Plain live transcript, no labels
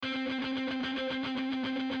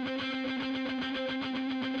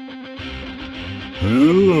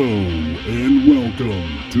Hello and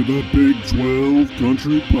welcome to the Big 12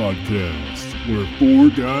 Country Podcast, where four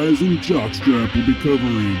guys in jockstrap will be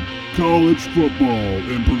covering college football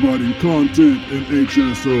and providing content and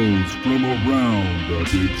HSOs from around the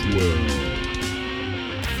Big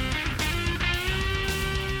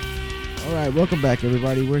 12. All right, welcome back,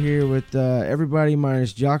 everybody. We're here with everybody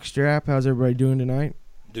minus Jockstrap. How's everybody doing tonight?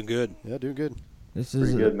 Doing good. Yeah, doing good. This Pretty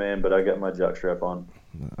is good, man, but I got my jockstrap on.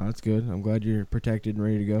 That's good. I'm glad you're protected and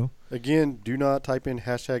ready to go. Again, do not type in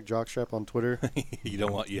hashtag jockstrap on Twitter. You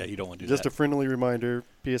don't want to do Just that. a friendly reminder,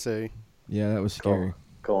 PSA. Yeah, that was scary.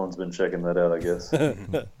 Colin's been checking that out, I guess.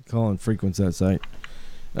 Colin frequents that site.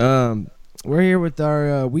 We're here with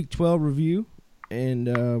our Week 12 review, and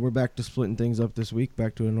we're back to splitting things up this week,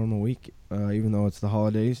 back to a normal week, even though it's the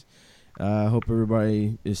holidays. I hope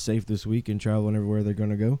everybody is safe this week and traveling everywhere they're going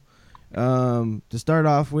to go. To start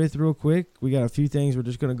off with real quick, we got a few things we're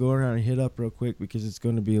just going to go around and hit up real quick because it's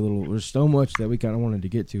going to be there's so much that we kind of wanted to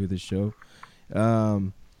get to with this show.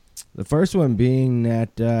 The first one being that,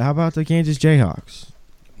 how about the Kansas Jayhawks?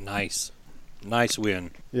 Nice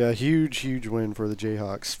win. Yeah, huge win for the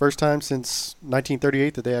Jayhawks. First time since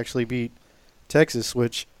 1938 that they actually beat Texas,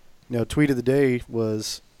 which, tweet of the day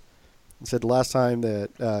was, it said the last time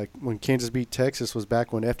that when Kansas beat Texas was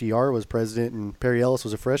back when FDR was president and Perry Ellis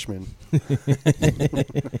was a freshman.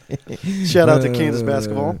 Shout out to Kansas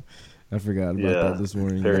basketball. I forgot about that this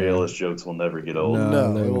morning. Perry Ellis jokes will never get old.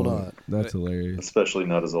 No, they will not. That's hilarious. Especially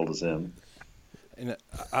not as old as him. And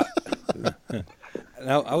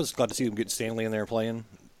I was glad to see them get Stanley in there playing,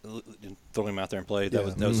 throwing him out there and play. That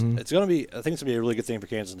was. It's going to be. I think it's going to be a really good thing for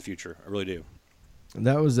Kansas in the future. I really do.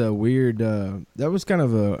 That was a weird. That was kind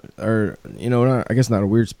of I guess not a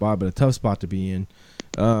weird spot, but a tough spot to be in.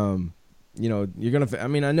 You're gonna. I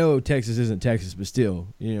mean, I know Texas isn't Texas, but still,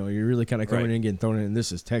 you're really kind of coming in and getting thrown in.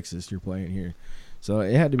 This is Texas. You're playing here, so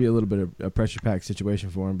it had to be a little bit of a pressure-packed situation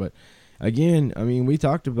for him. But again, I mean, we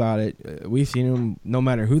talked about it. We've seen them no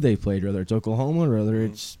matter who they played, whether it's Oklahoma or whether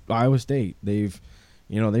it's Iowa State. They've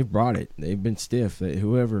brought it. They've been stiff. Their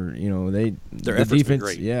effort's defense, been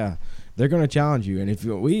great. Yeah. They're going to challenge you, and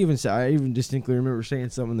I even distinctly remember saying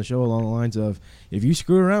something in the show along the lines of, if you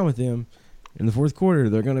screw around with them in the fourth quarter,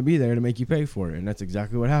 they're going to be there to make you pay for it, and that's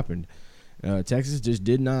exactly what happened. Texas just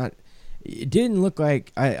did not. It didn't look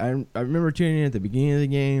like I remember tuning in at the beginning of the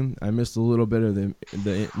game. I missed a little bit of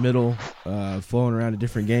the middle, flowing around to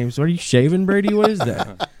different games. So are you shaving, Brady? What is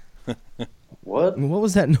that? What? What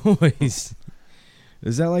was that noise?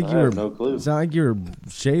 Is that like I have no clue. It's not like you were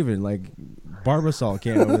shaving, like Barbasol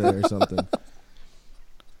can over there or something.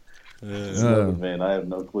 Man, I have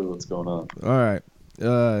no clue what's going on. All right.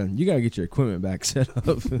 You got to get your equipment back set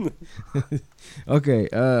up. Okay.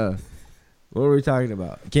 What were we talking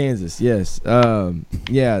about? Kansas, yes.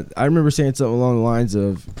 Yeah, I remember saying something along the lines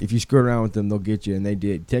of, if you screw around with them, they'll get you, and they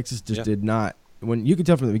did. Texas just did not. When you could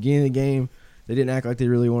tell from the beginning of the game, they didn't act like they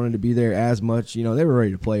really wanted to be there as much. They were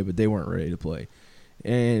ready to play, but they weren't ready to play.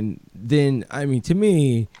 And then, I mean, to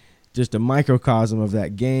me, just a microcosm of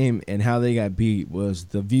that game and how they got beat was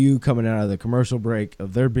the view coming out of the commercial break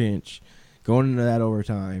of their bench going into that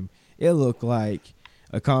overtime. It looked like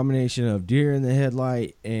a combination of deer in the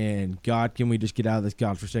headlight and, God, can we just get out of this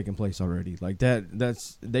godforsaken place already? Like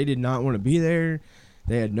they did not want to be there.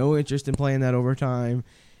 They had no interest in playing that overtime.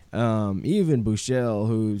 Even Buechele,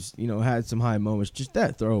 who's, had some high moments, just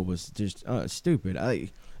that throw was just stupid.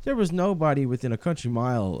 There was nobody within a country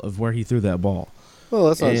mile of where he threw that ball. Well,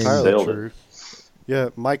 that's not entirely Sailed true. Yeah,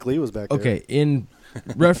 Mike Lee was back there. Okay, in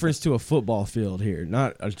reference to a football field here,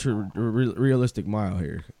 not a realistic mile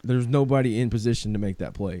here. There's nobody in position to make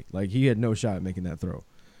that play. Like, he had no shot at making that throw.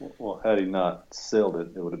 Well, had he not sailed it,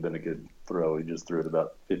 it would have been a good throw. He just threw it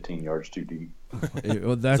about 15 yards too deep.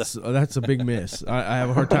 That's a big miss. I have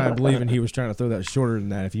a hard time believing he was trying to throw that shorter than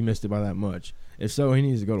that if he missed it by that much. If so, he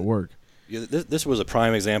needs to go to work. Yeah, this was a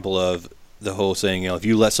prime example of the whole saying, if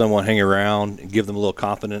you let someone hang around and give them a little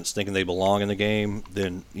confidence, thinking they belong in the game,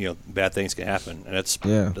 then bad things can happen, and that's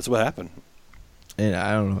what happened. And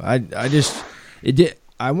I don't know.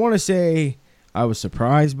 I want to say I was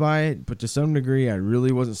surprised by it, but to some degree, I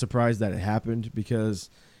really wasn't surprised that it happened because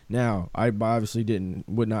now I obviously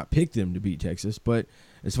would not pick them to beat Texas, but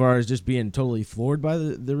as far as just being totally floored by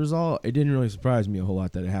the result, it didn't really surprise me a whole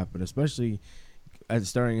lot that it happened, especially at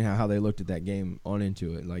starting how they looked at that game on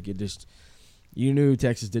into it. Like, it just, you knew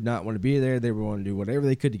Texas did not want to be there. They were wanting to do whatever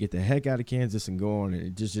they could to get the heck out of Kansas and go on,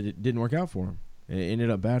 and it didn't work out for them. It ended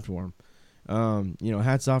up bad for them.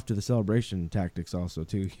 Hats off to the celebration tactics also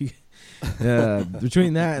too.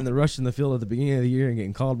 Between that and the rush in the field at the beginning of the year and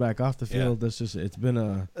getting called back off the field, it's been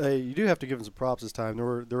a. You do have to give them some props this time. There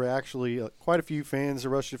were actually quite a few fans that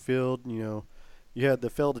rushed the field. You had the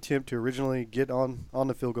failed attempt to originally get on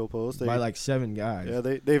the field goal post. By like 7 guys. Yeah,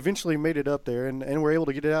 they eventually made it up there and were able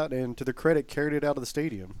to get it out, and to their credit, carried it out of the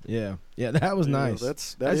stadium. Yeah, that was nice.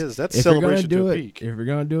 That's celebration to a peak. If you're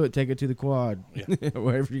going to do it, take it to the quad. Yeah.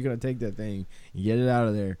 Wherever you're going to take that thing, get it out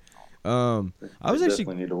of there. I was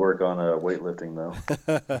definitely need to work on weightlifting, though.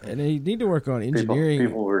 And they need to work on engineering.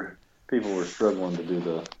 People were struggling to do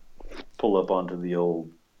the pull up onto the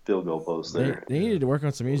old field goal post there. They needed to work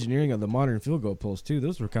on some engineering of the modern field goal posts too.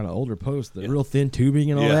 Those were kind of older posts, the real thin tubing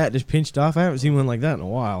and all that, just pinched off. I haven't seen one like that in a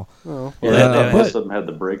while. Most of them had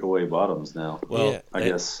the breakaway bottoms now. Well, I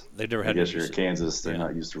guess they've never had. I guess you're Kansas. They're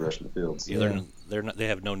not used to rushing the fields. Yeah, they're not. They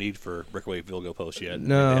have no need for breakaway field goal posts yet.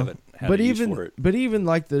 No, they haven't had a use for it. But even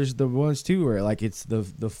like there's the ones too where like it's the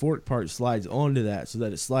fork part slides onto that so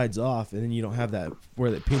that it slides off, and then you don't have that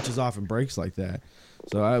where it pinches off and breaks like that.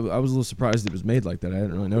 So I was a little surprised it was made like that. I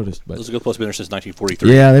hadn't really noticed. But those are good posts been there since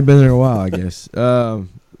 1943. Yeah, they've been there a while, I guess.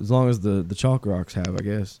 As long as the Chalk Rocks have, I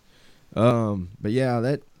guess. But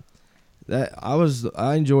yeah,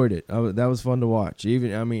 I enjoyed it. That was fun to watch. I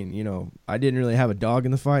didn't really have a dog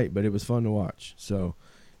in the fight, but it was fun to watch. So,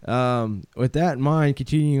 with that in mind,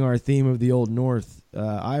 continuing our theme of the Old North,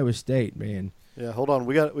 Iowa State, man. Yeah, hold on.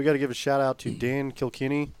 We got to give a shout out to Dan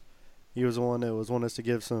Kilkenny. He was the one that wanting us to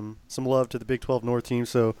give some love to the Big 12 North team.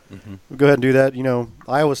 So we'll go ahead and do that.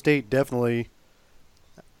 Iowa State definitely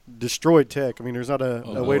destroyed Tech. I mean, there's not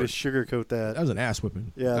a way to sugarcoat that. That was an ass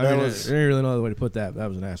whipping. Yeah, I didn't really know the way to put that. That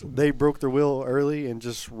was an ass whipping. They broke their will early and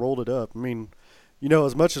just rolled it up. I mean,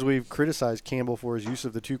 as much as we've criticized Campbell for his use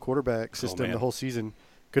of the 2 quarterback system the whole season,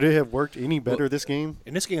 could it have worked any better this game?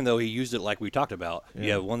 In this game, though, he used it like we talked about. Yeah.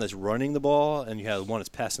 You have one that's running the ball, and you have one that's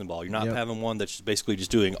passing the ball. You're not having one that's basically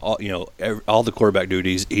just doing all the quarterback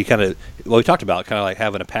duties. He we talked about kind of like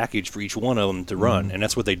having a package for each one of them to run, and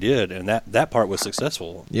that's what they did, and that part was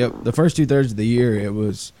successful. Yep, the first 2/3 of the year, it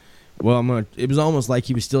was almost like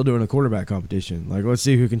he was still doing a quarterback competition. Like, let's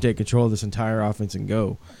see who can take control of this entire offense and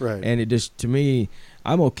go. Right. And it just, to me,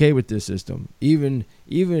 I'm okay with this system. Even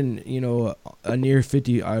a near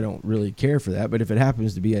 50, I don't really care for that. But if it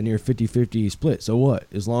happens to be a near 50-50 split, so what?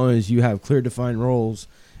 As long as you have clear defined roles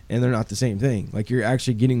and they're not the same thing. Like, you're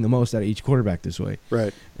actually getting the most out of each quarterback this way.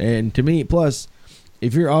 Right. And to me, plus,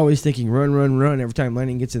 if you're always thinking run every time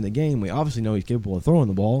Lanning gets in the game, we obviously know he's capable of throwing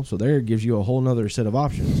the ball. So there gives you a whole nother set of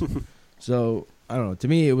options. So, I don't know. To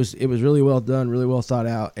me, it was really well done, really well thought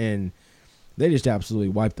out, and they just absolutely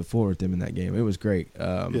wiped the floor with them in that game. It was great.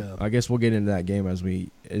 I guess we'll get into that game as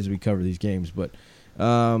we cover these games. But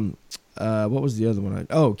what was the other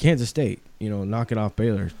one? Kansas State. Knocking off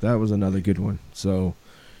Baylor. That was another good one. So,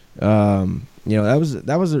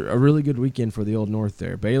 that was a really good weekend for the Old North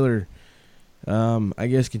there. Baylor, I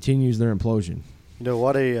guess, continues their implosion.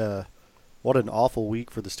 What an awful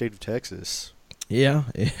week for the state of Texas. Yeah.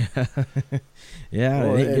 Yeah.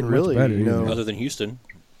 Well, it ain't getting really, much better, other than Houston.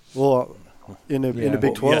 Well, in the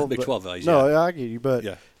Big 12. Yeah, Big 12 values. No, I get you, but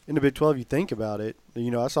in the Big 12, you think about it.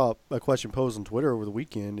 I saw a question posed on Twitter over the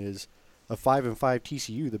weekend: is a 5-5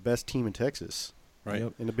 TCU the best team in Texas?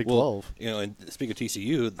 Right. In the Big 12. And speaking of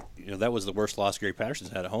TCU, that was the worst loss Gary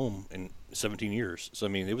Patterson's had at home in 17 years. So I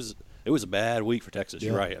mean, it was a bad week for Texas.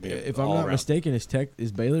 You're right. I mean, if I'm not mistaken,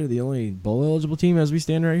 is Baylor the only bowl eligible team as we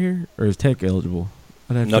stand right here, or is Tech eligible?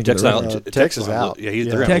 No, Texas out. Texas out. Yeah,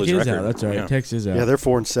 Tech is out. That's right. Yeah. Texas is out. Yeah, they're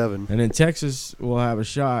 4-7. And then Texas will have a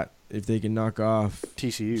shot if they can knock off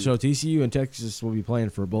TCU. So TCU and Texas will be playing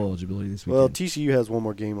for bowl eligibility this weekend. Well, TCU has one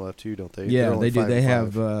more game left too, don't they? Yeah, they do. They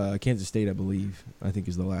have Kansas State, I believe. I think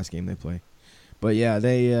is the last game they play. But yeah,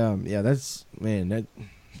 that's that.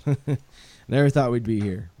 Never thought we'd be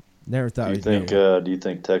here. Never thought we'd be here. Do you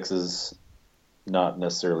think Texas, not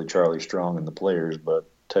necessarily Charlie Strong and the players, but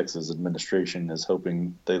Texas administration is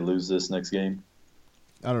hoping they lose this next game?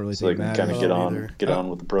 I don't really so think they can kind of get on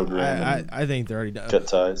with the program. I think they're already done. Cut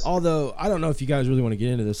ties. Although I don't know if you guys really want to get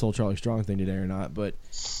into this whole Charlie Strong thing today or not, but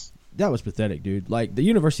that was pathetic, dude. Like, the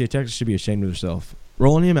University of Texas should be ashamed of themselves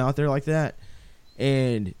rolling him out there like that.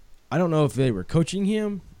 And I don't know if they were coaching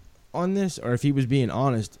him on this or if he was being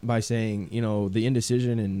honest by saying, the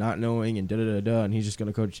indecision and not knowing and and he's just going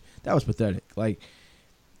to coach. That was pathetic. Like,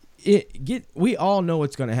 we all know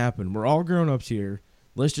what's going to happen. We're all grown-ups here.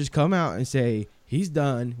 Let's just come out and say, he's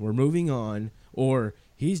done, we're moving on, or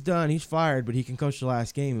he's done, he's fired, but he can coach the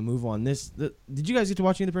last game and move on. Did you guys get to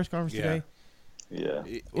watch any of the press conference today? Yeah.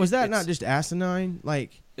 Was that not just asinine?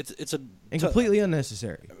 Like, it's a and completely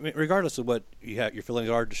unnecessary. I mean, regardless of what your feelings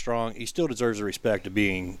are to Strong, he still deserves the respect of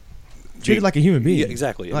being Treated like a human being. Yeah,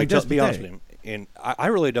 exactly. Like, just be honest with him. And I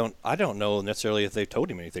really don't. I don't know necessarily if they've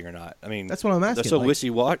told him anything or not. I mean, that's what I'm asking. They're so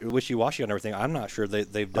wishy-washy on everything. I'm not sure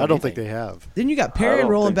they've done. I don't anything. think they have. Then you got Perrin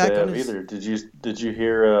rolling back on his. Either. Did you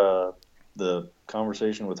hear the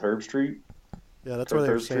conversation with Herb Street? Yeah, that's what they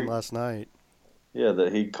were saying last night. Yeah,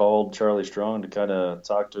 that he called Charlie Strong to kind of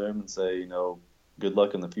talk to him and say, good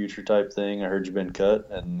luck in the future type thing. I heard you've been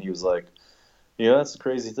cut, and he was like, yeah, that's the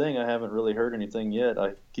crazy thing. I haven't really heard anything yet.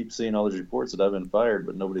 I keep seeing all these reports that I've been fired,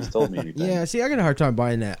 but nobody's told me anything. Yeah, see, I got a hard time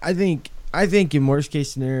buying that. I think in worst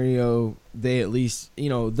case scenario, they at least,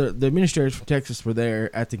 the administrators from Texas were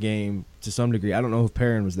there at the game to some degree. I don't know if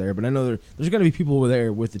Perrin was there, but I know there's going to be people who were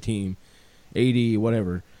there with the team, AD,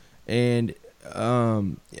 whatever. And, I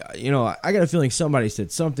got a feeling somebody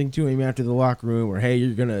said something to him after the locker room, or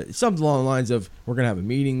hey, something along the lines of we're gonna have a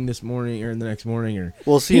meeting this morning or the next morning,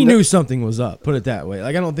 or he knew something was up. Put it that way.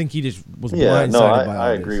 Like I don't think he just was blindsided by all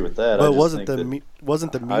I agree with that. But wasn't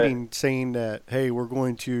the meeting saying that hey, we're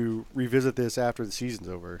going to revisit this after the season's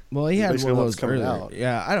over? Well, he had one of those coming earlier. out.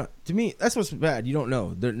 Yeah, to me, that's what's bad. You don't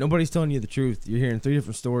know. Nobody's telling you the truth. You're hearing 3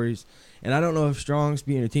 different stories, and I don't know if Strong's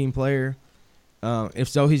being a team player. If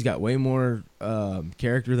so, he's got way more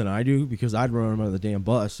character than I do because I'd run him out of the damn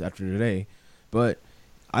bus after today. But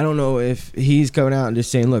I don't know if he's coming out and just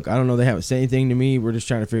saying, look, I don't know, they haven't said anything to me. We're just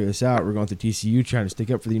trying to figure this out. We're going through TCU trying to stick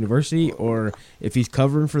up for the university, or if he's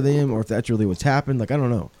covering for them, or if that's really what's happened. Like, I don't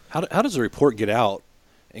know. How does the report get out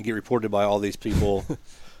and get reported by all these people,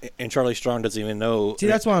 and Charlie Strong doesn't even know? See,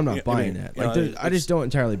 that's why I'm not buying that. Like, I just don't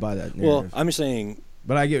entirely buy that narrative. Well, I'm just saying.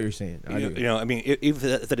 But I get what you're saying. I mean, if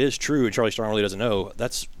that is true and Charlie Strong really doesn't know,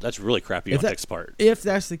 that's really crappy on Tech's part. If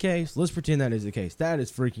that's the case, let's pretend that is the case. That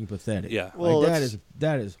is freaking pathetic. Yeah. Well, that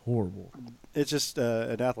is horrible. It's just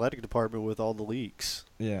an athletic department with all the leaks.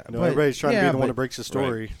 Yeah. Everybody's trying to be the one that breaks the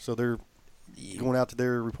story, right. So they're going out to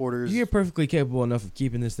their reporters. You're perfectly capable enough of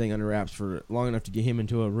keeping this thing under wraps for long enough to get him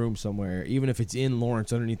into a room somewhere, even if it's in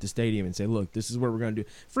Lawrence underneath the stadium, and say, look, this is what we're going to do.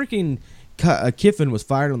 Freaking Kiffin was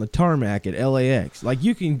fired on the tarmac at LAX. Like,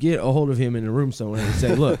 you can get a hold of him in a room somewhere and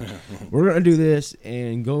say, look, we're going to do this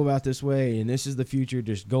and go about this way, and this is the future.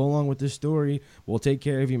 Just go along with this story. We'll take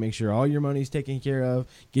care of you. Make sure all your money's taken care of.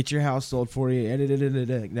 Get your house sold for you.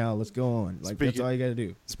 Now let's go on. Like, that's all you got to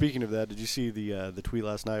do. Speaking of that, did you see the tweet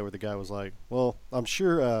last night where the guy was like, well, I'm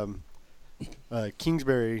sure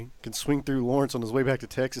Kingsbury can swing through Lawrence on his way back to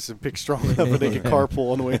Texas and pick Strong up and they can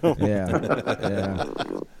carpool on the way home. Yeah.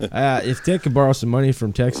 If Tech could borrow some money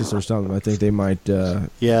from Texas or something, I think they might.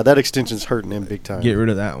 That extension's hurting him big time. Get rid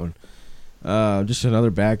of that one. Just another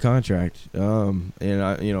bad contract. And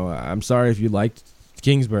I'm sorry if you liked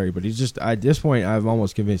Kingsbury, but he's just at this point, I'm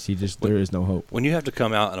almost convinced there is no hope. When you have to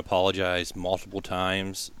come out and apologize multiple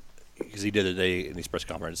times, because he did it today in his press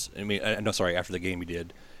conference. I mean, after the game he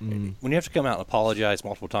did. Mm-hmm. When you have to come out and apologize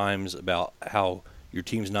multiple times about how your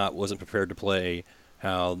team's wasn't prepared to play,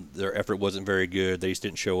 how their effort wasn't very good, they just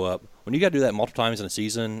didn't show up. When you got to do that multiple times in a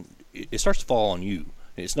season, it starts to fall on you.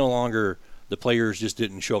 It's no longer the players just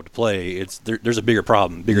didn't show up to play. There's a bigger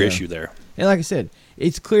problem, issue there. And like I said,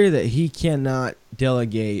 it's clear that he cannot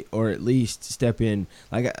delegate or at least step in.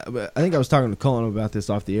 Like I think I was talking to Cullen about this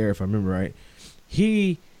off the air, if I remember right.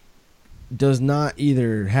 He does not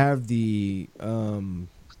either have the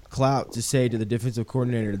clout to say to the defensive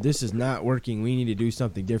coordinator, this is not working, we need to do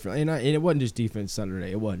something different. And it wasn't just defense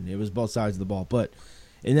Sunday. It wasn't. It was both sides of the ball. But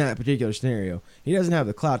in that particular scenario, he doesn't have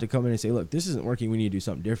the clout to come in and say, look, this isn't working, we need to do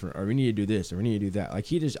something different, or we need to do this, or we need to do that. Like,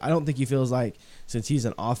 I don't think he feels like, since he's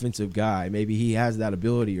an offensive guy, maybe he has that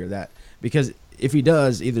ability or that. Because if he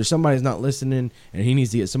does, either somebody's not listening and he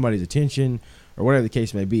needs to get somebody's attention, or whatever the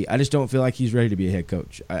case may be. I just don't feel like he's ready to be a head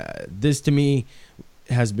coach. This, to me,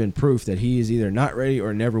 has been proof that he is either not ready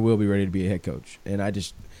or never will be ready to be a head coach. And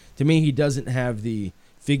to me, he doesn't have the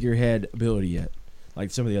figurehead ability yet,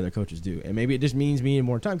 like some of the other coaches do. And maybe it just means me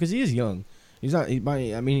more time, because he is young. He's not.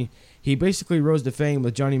 He basically rose to fame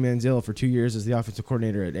with Johnny Manziel for 2 years as the offensive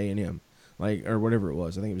coordinator at A&M, or whatever it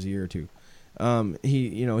was. I think it was a year or two.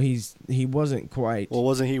 He wasn't quite. Well,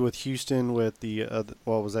 wasn't he with Houston with the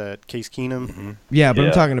what was that, Case Keenum? Mm-hmm. Yeah, but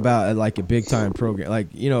I'm talking about like a big time program. Like,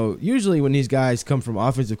 usually when these guys come from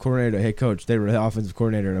offensive coordinator to head coach, they were the offensive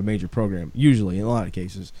coordinator in a major program. Usually, in a lot of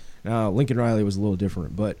cases. Now, Lincoln Riley was a little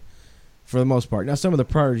different, but for the most part, now some of the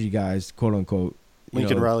prodigy guys, quote unquote.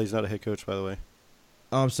 Lincoln Riley's not a head coach, by the way.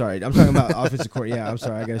 Oh, I'm sorry. I'm talking about offensive coordinator. Yeah, I'm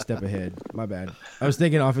sorry. I got to step ahead. My bad. I was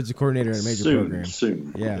thinking offensive coordinator in a major program.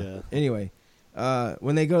 Soon. Yeah. Anyway.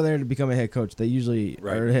 when they go there to become a head coach, they usually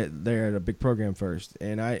Right. are there at a big program first.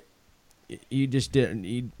 And you just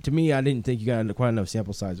didn't. To me, I didn't think you got quite enough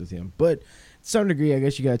sample size with him. But to some degree, I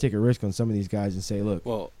guess you got to take a risk on some of these guys and say, look,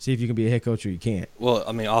 Well, see if you can be a head coach or you can't. well,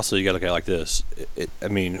 I mean, also you got to look at it like this. I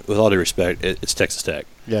mean, with all due respect, it's Texas Tech.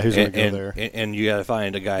 Yeah, who's going to go and, there? And you got to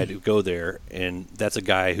find a guy to go there, and that's a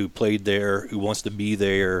guy who played there, who wants to be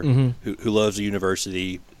there, Mhm. who loves the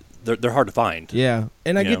university. They're hard to find. Yeah,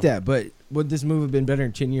 and I You get know? that, but would this move have been better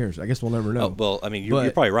in 10 years? I guess we'll never know. Oh, well, I mean, you're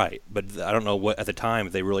But- probably right, but I don't know what at the time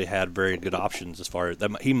if they really had very good options as far as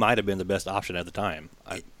that. He might have been the best option at the time.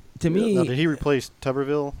 To me, Now, did he replace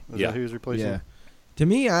Tuberville? Is Yeah. that who he was replacing? yeah. To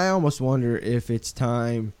me, I almost wonder if it's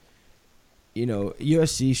time.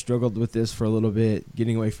 USC struggled with this for a little bit,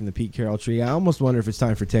 getting away from the Pete Carroll tree. I almost wonder if it's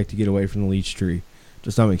time for Tech to get away from the Leach tree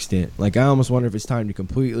to some extent. Like, I almost wonder if it's time to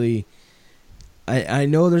completely. I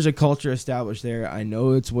know there's a culture established there. I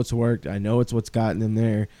know it's what's worked. I know it's what's gotten them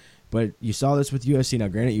there. But you saw this with USC. Now,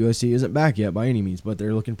 granted, USC isn't back yet by any means, but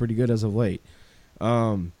they're looking pretty good as of late.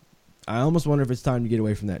 I almost wonder if it's time to get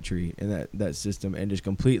away from that tree and that system and just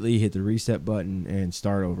completely hit the reset button and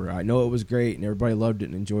start over. I know it was great and everybody loved it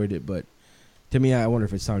and enjoyed it, but to me, I wonder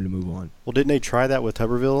if it's time to move on. Well, didn't they try that with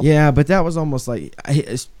Tuberville? Yeah, but that was almost like,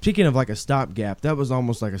 speaking of like a stopgap, that was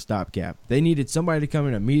almost like a stopgap. They needed somebody to come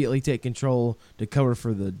in and immediately take control to cover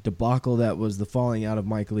for the debacle that was the falling out of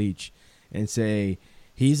Mike Leach and say,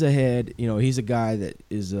 he's ahead, he's a guy that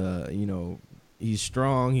is, he's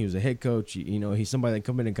strong. He was a head coach. He's somebody that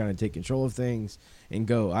can come in and kind of take control of things and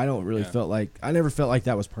go. I don't really I never felt like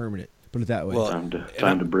that was permanent. Put it that way. Well,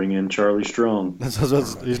 Time to bring in Charlie Strong.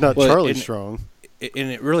 He's not Well, Charlie and- Strong.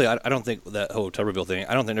 And it really, I don't think that whole Tuberville thing.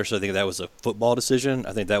 I don't think necessarily think that was a football decision.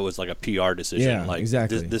 I think that was like a PR decision. Yeah, like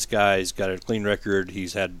exactly. This guy's got a clean record.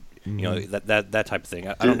 He's had that type of thing.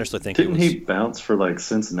 I don't necessarily think Didn't it was. he bounce for like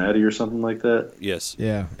Cincinnati or something like that? Yes.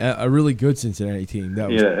 Yeah, a really good Cincinnati team. That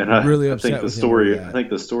was Yeah, and really I upset think the with him story. over that. I think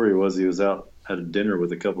the story was he was out at a dinner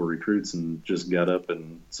with a couple of recruits and just got up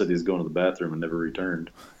and said he was going to the bathroom and never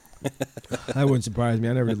returned. That wouldn't surprise me.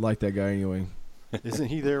 I never liked that guy anyway. Isn't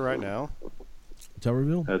he there right now?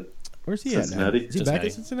 Tuberville? At Where's he at now? Cincinnati? Is he back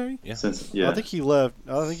at Cincinnati. Cincinnati? Yeah. I think he left.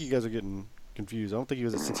 I think you guys are getting confused. I don't think he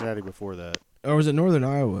was at Cincinnati before that. Or was it Northern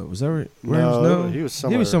Iowa? Was that right? No, he was He was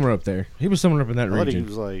somewhere- somewhere up there. He was somewhere up in that I thought he region.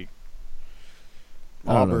 was like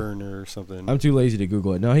I don't know. Auburn or something. I'm too lazy to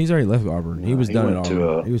Google it. No, he's already left Auburn. He was done at went to,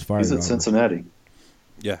 Auburn. He was fired He's at at Auburn. Cincinnati.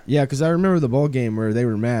 Yeah. Yeah, because I remember the bowl game where they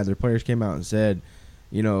were mad. Their players came out and said,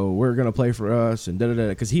 we're going to play for us and da-da-da.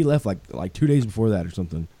 Because he left like 2 days before that or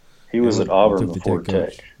something. He was And at Auburn took the before Tech Tech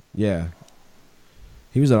coach. Yeah.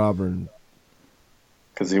 He was at Auburn.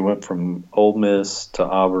 because he went from Ole Miss to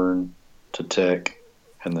Auburn to Tech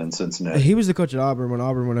and then Cincinnati. He was the coach at Auburn when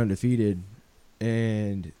Auburn went undefeated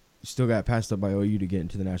and still got passed up by OU to get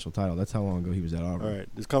into the national title. That's how long ago he was at Auburn. All right,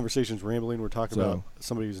 this conversation's rambling. We're talking So- about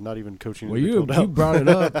somebody who's not even coaching. Well, in the you Big 12 brought it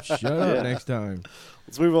up. Shut up Yeah. next time.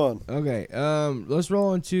 Let's move on. Okay, let's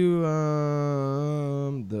roll into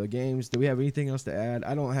the games. Do we have anything else to add?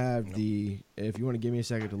 I don't have the. If you want to give me a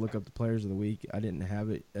second to look up the players of the week, I didn't have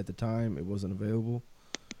it at the time. It wasn't available.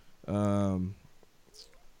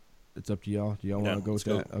 It's up to y'all. Do y'all want to go with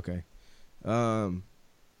let's that? Okay.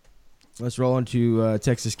 Let's roll into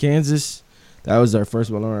Texas, Kansas. That was our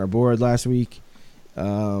first one on our board last week.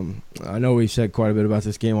 I know we've said quite a bit about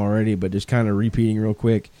this game already, but just kind of repeating real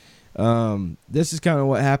quick. This is kind of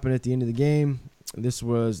what happened at the end of the game. This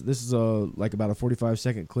is like about a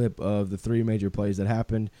 45-second clip of the three major plays that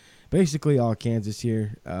happened. Basically all Kansas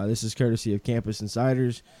here. This is courtesy of Campus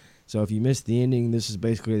Insiders. So if you missed the ending, this is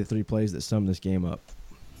basically the three plays that sum this game up.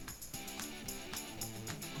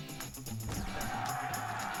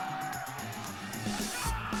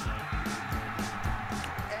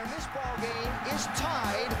 And this ball game is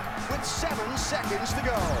tied with 7 seconds to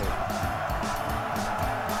go.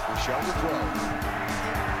 Michelle to throw.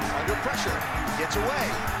 Under pressure. Gets away.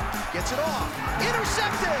 Gets it off.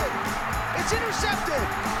 Intercepted. It's intercepted.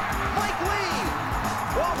 Mike Lee.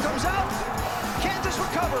 Ball comes out. Kansas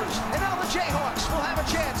recovers. And now the Jayhawks will have a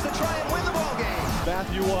chance to try and win the ball game.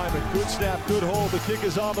 Matthew Wyman, good snap, good hold. The kick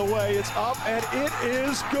is on the way. It's up, and it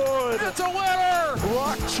is good. It's a winner.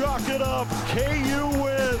 Rock chalk it up. KU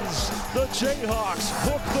wins. The Jayhawks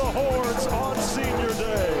hook the horns on senior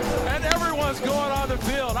day. And everyone's going on the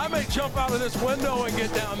field. I may jump out of this window and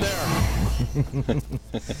get down there.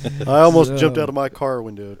 I almost So- jumped out of my car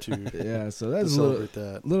window to Yeah, so that's a celebrate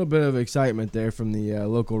that. little bit of excitement there from the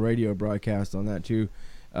local radio broadcast on that too.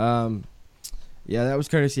 Yeah, that was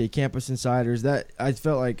courtesy of Campus Insiders. That I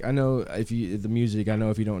felt like, I know if you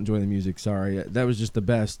don't enjoy the music, sorry. That was just the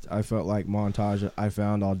best, I felt like, montage I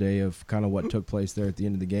found all day of kind of what took place there at the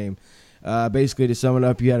end of the game. Basically, to sum it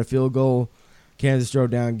up, you had a field goal. Kansas drove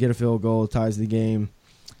down, get a field goal, ties the game.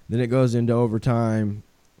 Then it goes into overtime.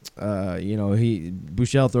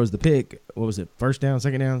 Buechele throws the pick. What was it? First down,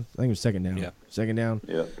 second down? I think it was second down. Yeah. Second down.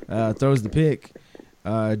 Yeah. Throws the pick.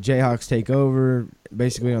 Jayhawks take over.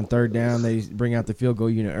 Basically on third down, they bring out the field goal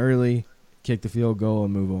unit early, kick the field goal,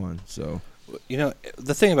 and move on. So,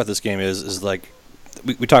 the thing about this game is like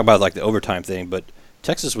we talk about like the overtime thing, but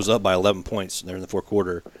Texas was up by 11 points there in the fourth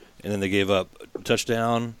quarter, and then they gave up a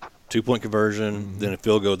touchdown, 2-point conversion, then a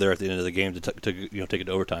field goal there at the end of the game to take it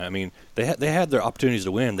to overtime. I mean, they had their opportunities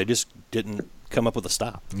to win. They just didn't come up with a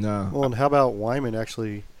stop. no. Well, and how about Wyman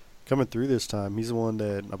actually coming through this time? He's the one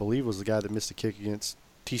that I believe was the guy that missed the kick against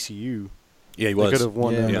TCU. Yeah, he They was. could have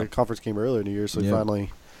won Yeah. the conference game earlier in the year, so he Yeah.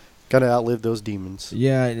 finally kind of outlived those demons.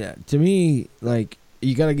 Yeah, to me, like,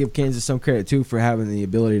 you got to give Kansas some credit too for having the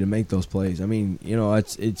ability to make those plays. I mean,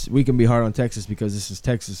 it's we can be hard on Texas because this is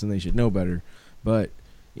Texas and they should know better. But,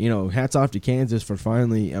 hats off to Kansas for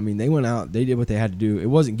finally, I mean, they went out, they did what they had to do. It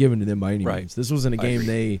wasn't given to them by any Right. means. This wasn't a game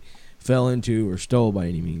they fell into or stole by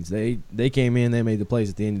any means. They came in, they made the plays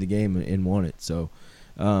at the end of the game and won it. So,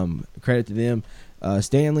 credit to them.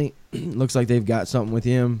 Stanley, looks like they've got something with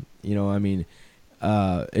him.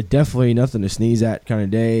 It definitely nothing to sneeze at kind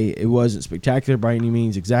of day. It wasn't spectacular by any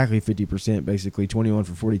means, exactly 50%, basically 21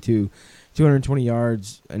 for 42, 220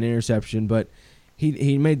 yards, an interception. But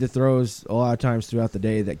he made the throws a lot of times throughout the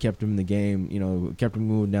day that kept him in the game, kept him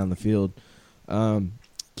moving down the field.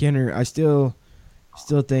 Kenner, I still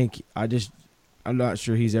think I'm not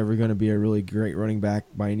sure he's ever going to be a really great running back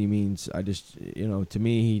by any means. I just, to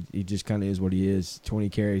me, he just kind of is what he is. 20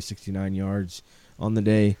 carries, 69 yards on the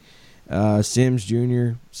day. Sims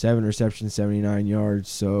Jr., 7 receptions, 79 yards.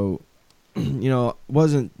 So,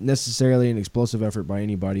 wasn't necessarily an explosive effort by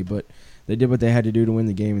anybody, but they did what they had to do to win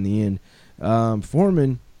the game in the end.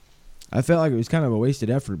 Foreman, I felt like it was kind of a wasted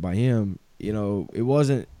effort by him. It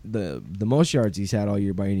wasn't the most yards he's had all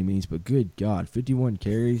year by any means, but good God, 51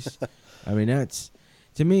 carries. I mean, that's,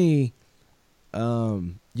 to me,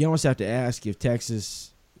 you almost have to ask if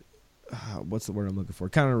Texas, what's the word I'm looking for,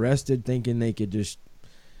 kind of rested, thinking they could just,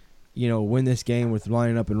 win this game with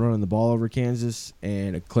lining up and running the ball over Kansas,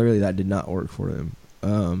 and clearly that did not work for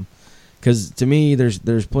them. Because to me,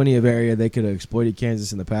 there's plenty of area they could have exploited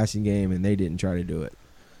Kansas in the passing game, and they didn't try to do it.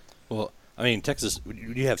 Well, I mean, Texas,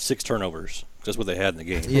 you have 6 turnovers. That's what they had in the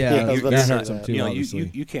game. Yeah, I was about to that say hurts them that. too, you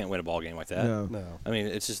obviously. you can't win a ball game like that. No. I mean,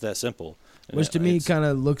 it's just that simple. Which to me It's- kind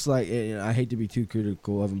of looks like, I hate to be too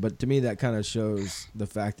critical of them, but to me that kind of shows the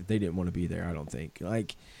fact that they didn't want to be there, I don't think.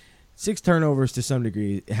 Like, 6 turnovers to some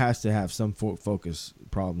degree, it has to have some focus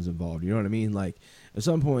problems involved. You know what I mean? Like, at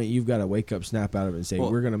some point, you've got to wake up, snap out of it, and say,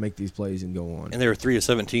 we're going to make these plays and go on. And they were 3 of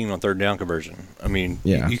 17 on third down conversion. I mean,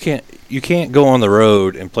 Yeah. you can't go on the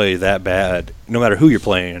road and play that bad, no matter who you're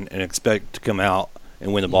playing, and expect to come out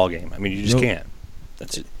and win the ball game. I mean, you just Nope. can't.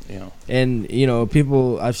 That's it. And,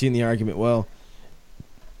 people, I've seen the argument, well,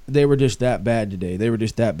 they were just that bad today. They were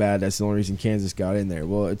just that bad. That's the only reason Kansas got in there.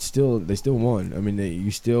 Well, they still won. I mean,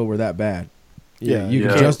 you still were that bad. Yeah, you yeah.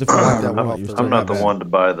 can justify how you I'm- want. You're still I'm not that the bad. one to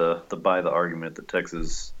buy the argument that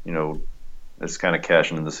Texas, is kind of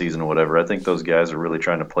cashing in the season or whatever. I think those guys are really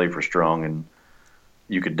trying to play for strong, and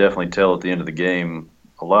you could definitely tell at the end of the game,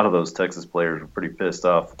 a lot of those Texas players were pretty pissed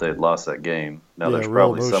off that they had lost that game. Now Yeah, there's real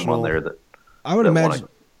probably emotional. someone there that I would imagine.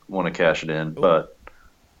 want to cash it in, but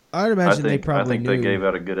I would I imagine think they probably they knew. gave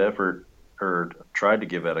out a good effort, or tried to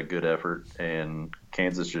give out a good effort, and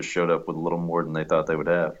Kansas just showed up with a little more than they thought they would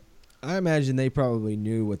have. I imagine they probably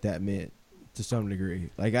knew what that meant to some degree.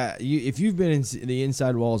 Like, if you've been in the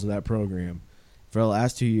inside walls of that program for the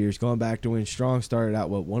last 2 years, going back to when Strong started out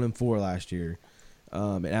 1-4 last year,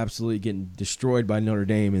 and absolutely getting destroyed by Notre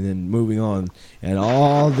Dame, and then moving on, and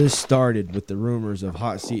all this started with the rumors of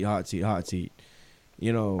hot seat.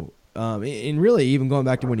 And really, even going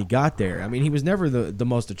back to when he got there, I mean, he was never the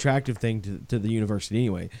most attractive thing to the university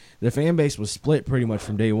anyway. The fan base was split pretty much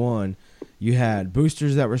from day one. You had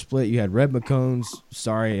boosters that were split. You had Red McCone's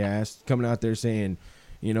sorry ass coming out there saying,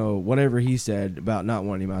 whatever he said about not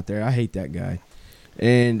wanting him out there. I hate that guy.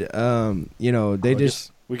 And, they I just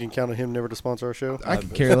guess we can count on him never to sponsor our show. I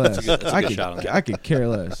could care less. that's a good shot on that. I could care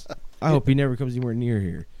less. I hope he never comes anywhere near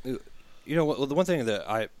here. You know what? The one thing that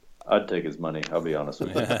I'd take his money. I'll be honest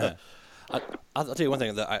with you. I'll tell you one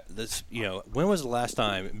thing when was the last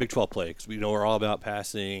time in Big 12 play? Because we're all about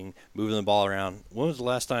passing, moving the ball around. When was the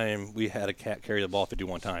last time we had a cat carry the ball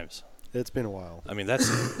 51 times? It's been a while. I mean, that's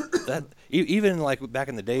that. Even like back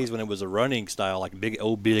in the days when it was a running style, like big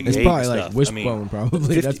It's eight probably stuff. like wishbone,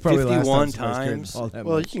 probably. That's probably the last 51 time times. all that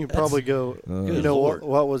Well, much. you can probably go. Good what Lord.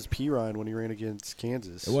 was Pirine when he ran against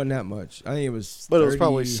Kansas? It wasn't that much. I think it was. But 30, it was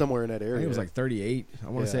probably somewhere in that I area. think it was like 38. I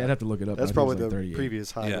want to Yeah. say I'd have to look it up. That's but I think probably it was the like 38.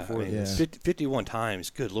 previous high Yeah, before I mean, this. 51 times.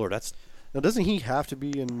 Good Lord, that's Now, doesn't he have to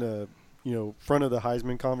be in the front of the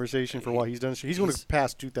Heisman conversation for what he's done? He's going to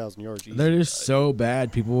pass 2,000 yards. Easy. They're just so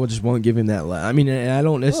bad. People just won't give him that. I mean, and I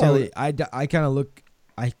don't necessarily. I kind of look.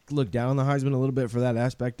 I look down on the Heisman a little bit for that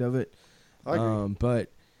aspect of it. I agree. But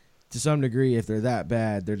to some degree, if they're that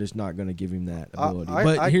bad, they're just not going to give him that ability. I-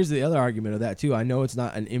 but I- here's the other argument of that too. I know it's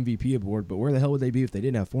not an MVP award, but where the hell would they be if they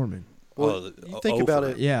didn't have Foreman? Well, you think about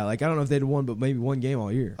it. Yeah, like I don't know if they'd have won, but maybe one game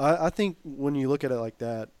all year. I think when you look at it like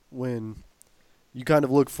that, when you kind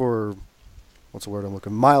of look for what's the word I'm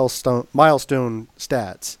looking milestone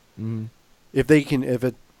stats. Mm-hmm. If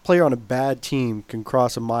a player on a bad team can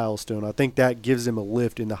cross a milestone, I think that gives him a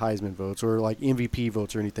lift in the Heisman votes or like MVP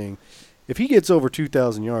votes or anything. If he gets over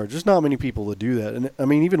 2,000 yards, there's not many people that do that. And I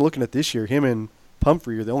mean, even looking at this year, him and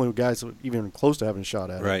Pumphrey are the only guys that even close to having a shot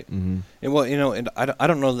at it. right. Mm-hmm. And well, and I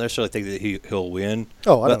don't know necessarily think that he'll win.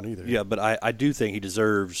 Oh, I but- don't either. Yeah, but I do think he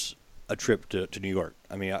deserves a trip to New York.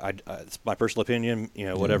 I mean, it's my personal opinion,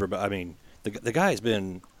 whatever. But I mean, the guy has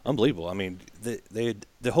been unbelievable. I mean,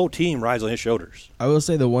 the whole team rides on his shoulders. I will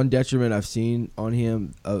say the one detriment I've seen on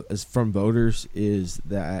him is from voters is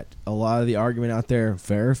that a lot of the argument out there,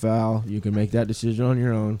 fair or foul, you can make that decision on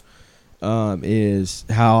your own, is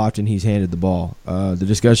how often he's handed the ball. The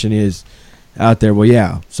discussion is out there, well,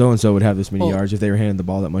 yeah, so-and-so would have this many yards if they were handing the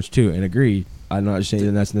ball that much too, and agreed. I'm not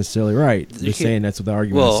saying that's necessarily right. Just saying that's what the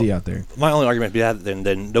argument I see out there. My only argument would be that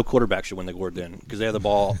then no quarterback should win the award then because they have the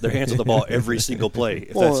ball, their hands on the ball every single play.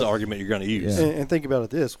 If that's the argument you're going to use. Yeah. And think about it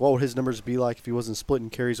this: what would his numbers be like if he wasn't splitting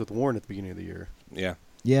carries with Warren at the beginning of the year? Yeah.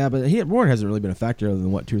 Yeah, but Warren hasn't really been a factor other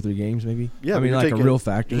than, 2 or 3 games maybe? Yeah, I but mean, you're like a taking- real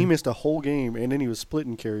factor. He missed a whole game, and then he was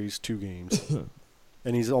splitting carries 2 games,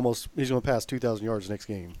 and he's going to pass 2,000 yards next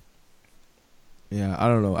game. Yeah, I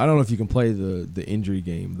don't know. I don't know if you can play the injury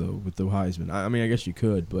game though with the Heisman. I mean, I guess you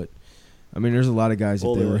could, but I mean, there's a lot of guys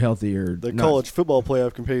Well, if they the- were healthy or The not. college football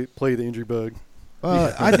playoff can play the injury bug.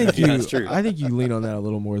 I think Yeah, that's true. I think you lean on that a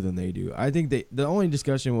little more than they do. I think the only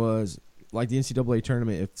discussion was like the NCAA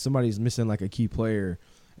tournament. If somebody's missing like a key player,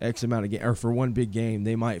 X amount of game, or for one big game,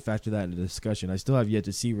 they might factor that into the discussion. I still have yet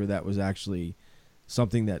to see where that was actually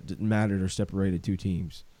something that mattered or separated 2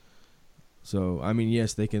 teams. So I mean,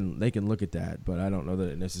 yes, they can look at that, but I don't know that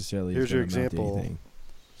it necessarily. Here's is your gonna amount to example. anything.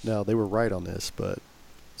 Now, they were right on this, but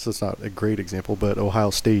so it's not a great example, but Ohio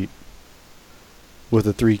State with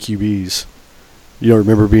the 3 QBs. You don't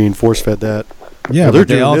remember being force-fed that? Yeah, Well, they're but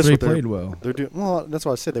they doing all this 3 with their- played well. They're doing well. That's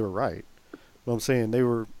why I said they were right. But I'm saying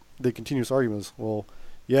the continuous arguments. Well,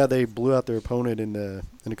 yeah, they blew out their opponent in the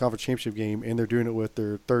conference championship game, and they're doing it with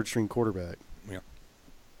their 3rd-string quarterback.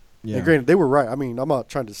 Yeah, And granted, they were right. I mean, I'm not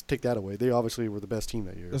trying to take that away. They obviously were the best team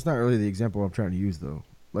that year. that's not really the example I'm trying to use though.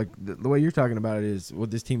 Like the way you're talking about it is, well,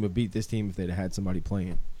 this team would beat this team if they'd had somebody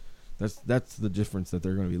playing. That's the difference that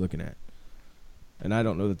they're going to be looking at. And I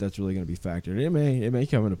don't know that that's really going to be factored. It may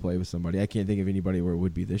come into play with somebody. I can't think of anybody where it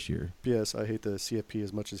would be this year. P.S. I hate the CFP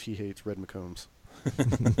as much as he hates Red McCombs.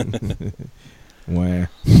 Wow.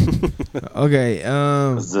 Okay.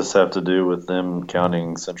 Does this have to do with them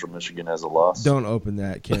counting Central Michigan as a loss? Don't open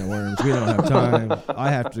that can of worms. We don't have time. I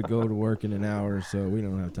have to go to work in an hour, so we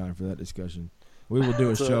don't have time for that discussion. We will do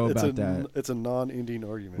a show about that. It's a non-ending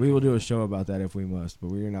argument. We will do a show about that if we must, but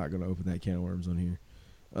we are not going to open that can of worms on here.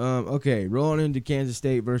 Okay, rolling into Kansas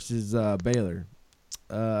State versus Baylor.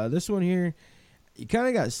 This one here, you kind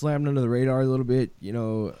of got slammed under the radar a little bit,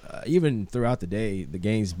 even throughout the day, the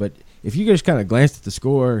games. But if you just kind of glanced at the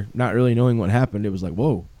score, not really knowing what happened, it was like,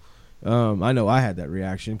 whoa. I know I had that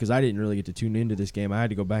reaction because I didn't really get to tune into this game. I had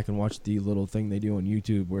to go back and watch the little thing they do on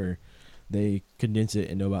YouTube where they condense it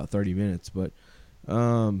into about 30 minutes. But,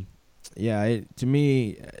 to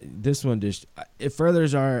me, this one just it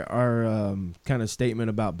furthers our kind of statement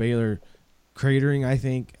about Baylor cratering. I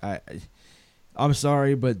think I'm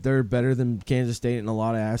sorry, but they're better than Kansas State in a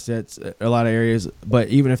lot of assets, a lot of areas. But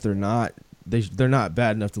even if they're not, they're not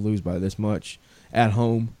bad enough to lose by this much at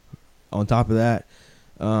home. On top of that,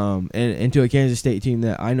 and to a Kansas State team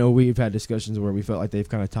that I know we've had discussions where we felt like they've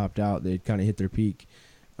kind of topped out, they've kind of hit their peak.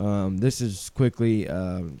 This is quickly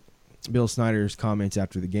Bill Snyder's comments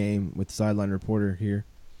after the game with the sideline reporter here.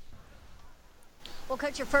 Well,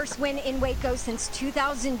 Coach, your first win in Waco since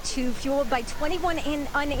 2002, fueled by 21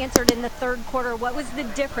 unanswered in the 3rd quarter. What was the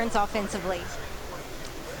difference offensively?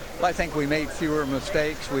 I think we made fewer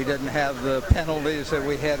mistakes. We didn't have the penalties that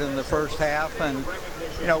we had in the first half, and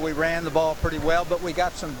we ran the ball pretty well, but we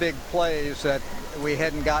got some big plays that we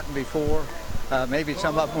hadn't gotten before. Maybe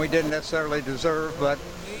some of them we didn't necessarily deserve, but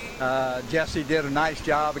Jesse did a nice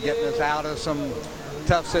job of getting us out of some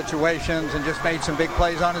tough situations and just made some big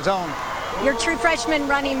plays on his own. Your true freshman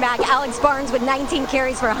running back, Alex Barnes, with 19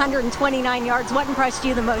 carries for 129 yards. What impressed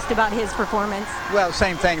you the most about his performance? Well,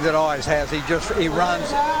 same thing that always has. He runs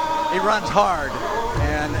hard,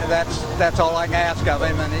 and that's all I can ask of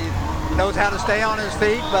him. And he knows how to stay on his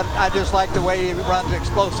feet, but I just like the way he runs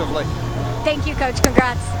explosively. Thank you, Coach.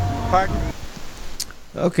 Congrats. Pardon?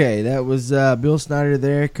 Okay, that was Bill Snyder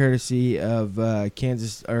there, courtesy of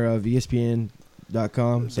Kansas or of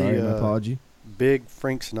ESPN.com. Sorry, my apology. Big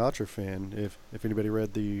Frank Sinatra fan. If anybody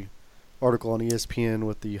read the article on ESPN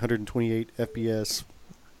with the 128 FBS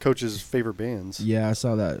coaches' favorite bands. Yeah, I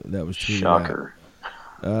saw that. That was tweeted Shocker.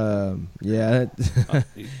 Yeah.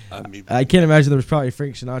 I can't imagine there was probably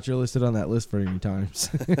Frank Sinatra listed on that list very many times.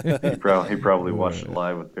 He probably watched it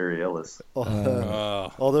live with Barry Ellis.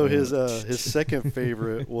 Although his second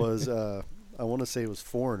favorite was, I want to say it was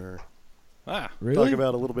Foreigner. Ah, really? Talk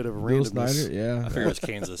about a little bit of Bill randomness. Snyder, yeah. I figured it was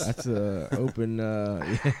Kansas. That's open.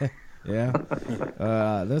 Yeah.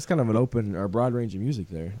 That's kind of an open or broad range of music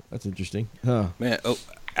there. That's interesting. Huh. Man,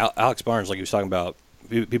 Alex Barnes, like he was talking about,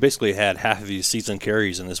 he basically had half of his season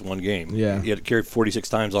carries in this one game. Yeah. He had carried 46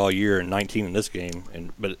 times all year and 19 in this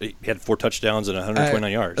game, but he had 4 touchdowns and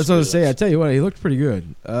 129 yards. That's what I was saying. I tell you what, he looked pretty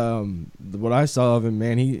good. What I saw of him,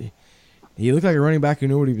 man, he looked like a running back who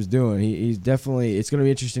knew what he was doing. He's definitely – it's going to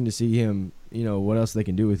be interesting to see him, what else they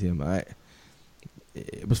can do with him.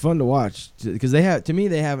 It was fun to watch because they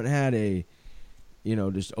haven't had a –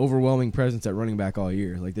 just overwhelming presence at running back all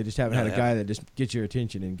year. Like they just haven't had a guy that just gets your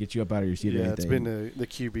attention and gets you up out of your seat. Yeah, it's been the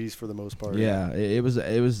QBs for the most part. Yeah, it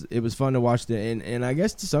was fun to watch and I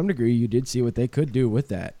guess to some degree you did see what they could do with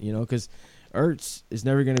that. Because Ertz is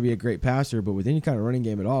never going to be a great passer, but with any kind of running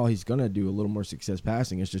game at all, he's going to do a little more success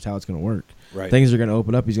passing. It's just how it's going to work. Right. Things are going to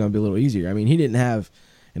open up. He's going to be a little easier. I mean, he didn't have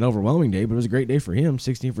an overwhelming day, but it was a great day for him.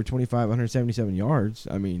 16 for 25, 177 yards.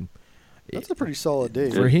 I mean. That's a pretty solid day.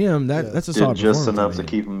 For him, that's a solid just performance. enough to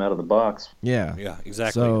keep him out of the box. Yeah. Yeah,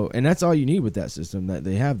 exactly. So, and that's all you need with that system that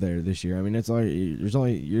they have there this year. I mean,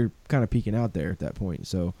 you're kind of peaking out there at that point.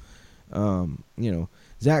 So,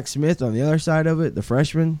 Zach Smith on the other side of it, the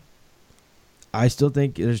freshman, I still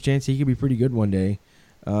think there's a chance he could be pretty good one day.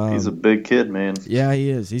 He's a big kid, man. Yeah, he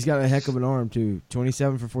is. He's got a heck of an arm, too.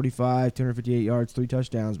 27 for 45, 258 yards, 3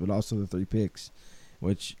 touchdowns, but also the 3 picks,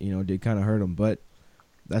 which, did kind of hurt him. But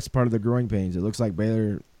that's part of the growing pains. It looks like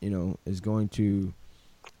Baylor, is going to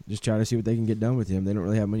just try to see what they can get done with him. They don't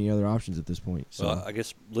really have many other options at this point. So I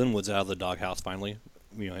guess Linwood's out of the doghouse finally.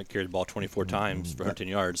 He carried the ball 24 times for 110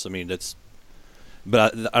 yards. I mean,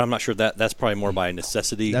 but I'm not sure that's probably more by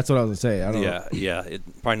necessity. That's what I was going to say. I don't know. Yeah.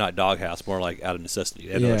 Probably not doghouse, more like out of necessity.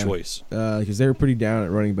 They had no choice. Because they were pretty down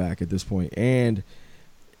at running back at this point. And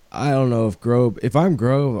I don't know if I'm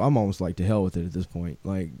Grove, I'm almost like to hell with it at this point.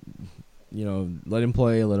 Like, let him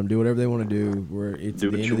play, let him do whatever they want to do. It's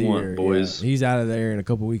do the what end you of the want, year. boys. Yeah, he's out of there in a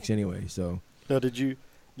couple weeks anyway. So. Now, did you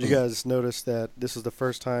guys notice that this is the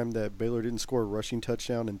first time that Baylor didn't score a rushing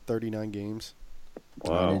touchdown in 39 games?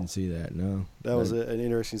 Wow. I didn't see that. No. That was an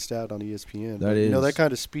interesting stat on ESPN. That is. That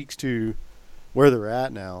kind of speaks to where they're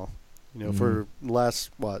at now. For the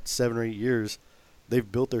last 7 or 8 years, they've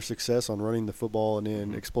built their success on running the football and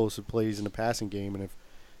then explosive plays in the passing game. And if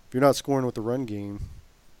you're not scoring with the run game,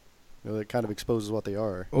 that kind of exposes what they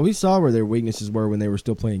are. Well, we saw where their weaknesses were when they were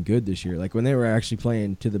still playing good this year. Like when they were actually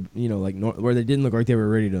playing to the, where they didn't look like they were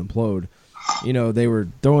ready to implode. They were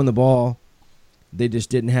throwing the ball. They just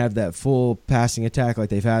didn't have that full passing attack like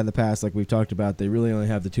they've had in the past, like we've talked about. They really only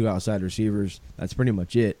have the 2 outside receivers. That's pretty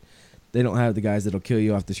much it. They don't have the guys that'll kill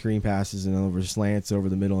you off the screen passes and over slants over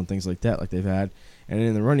the middle and things like that like they've had. And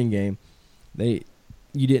in the running game,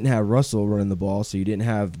 you didn't have Russell running the ball, so you didn't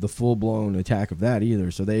have the full-blown attack of that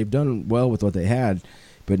either. So they've done well with what they had.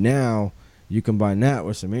 But now you combine that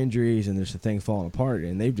with some injuries and there's a thing falling apart,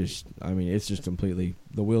 and they've just – it's just completely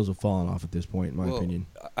 – the wheels have fallen off at this point, in my opinion.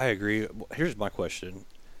 I agree. Here's my question.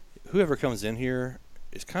 Whoever comes in here,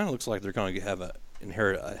 it kind of looks like they're going to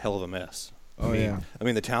inherit a hell of a mess. I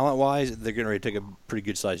mean, the talent-wise, they're getting ready to take a pretty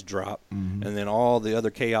good-sized drop. Mm-hmm. And then all the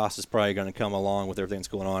other chaos is probably going to come along with everything that's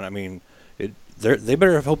going on. I mean – they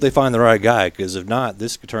better hope they find the right guy, because if not,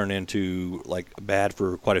 this could turn into bad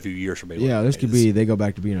for quite a few years for Baylor. Yeah, this could be they go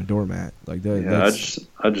back to being a doormat. I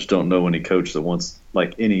just don't know any coach that wants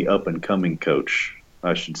any up and coming coach,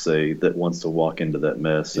 I should say, that wants to walk into that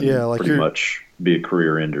mess and pretty much be a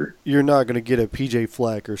career ender. You're not going to get a PJ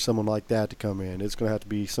Fleck or someone like that to come in. It's going to have to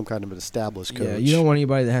be some kind of an established coach. Yeah, you don't want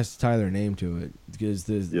anybody that has to tie their name to it because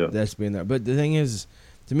that's being there. But the thing is,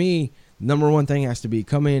 to me, number one thing has to be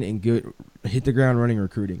come in and hit the ground running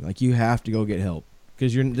recruiting. Like, you have to go get help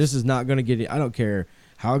because this is not going to get it. I don't care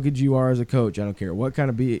how good you are as a coach. I don't care what kind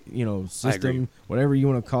of system, whatever you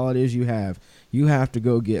want to call it is you have to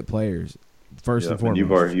go get players first and foremost.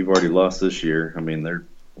 And you've already lost this year. I mean, they're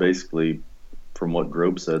basically, from what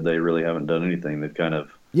Grobe said, they really haven't done anything. They've kind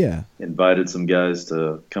of invited some guys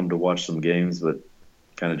to come to watch some games, but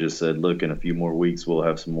kind of just said, look, in a few more weeks we'll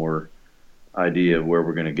have some more idea of where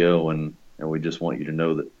we're going to go, and we just want you to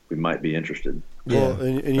know that we might be interested. Well,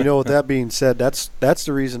 and with that being said, that's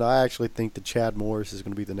the reason I actually think that Chad Morris is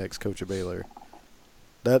going to be the next coach of Baylor.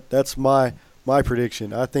 That's my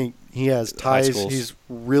prediction. I think he has ties. He's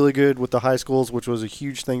really good with the high schools, which was a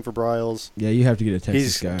huge thing for Bryles. Yeah, you have to get a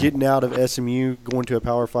Texas guy. He's getting out of SMU, going to a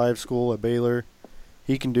Power 5 school at Baylor.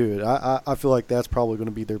 He can do it. I feel like that's probably going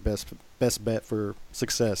to be their best bet for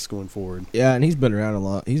success going forward. Yeah, and he's been around a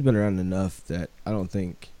lot. He's been around enough that I don't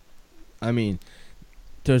think – I mean,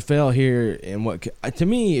 to fail here and what – to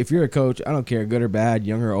me, if you're a coach, I don't care, good or bad,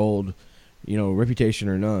 young or old – reputation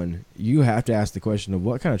or none, you have to ask the question of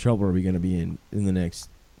what kind of trouble are we going to be in the next,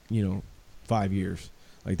 5 years.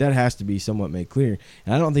 Like, that has to be somewhat made clear.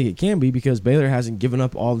 And I don't think it can be because Baylor hasn't given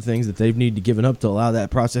up all the things that they've needed to give up to allow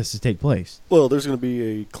that process to take place. Well, there's going to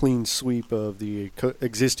be a clean sweep of the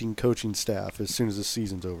existing coaching staff as soon as the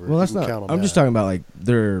season's over. Well, that's not – I'm just talking about, like,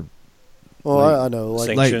 their – I know.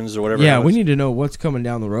 Like sanctions or whatever. Yeah, we need to know what's coming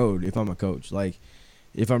down the road if I'm a coach. Like,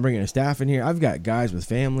 if I'm bringing a staff in here, I've got guys with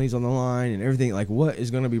families on the line and everything. Like, what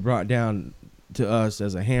is going to be brought down to us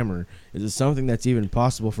as a hammer? Is it something that's even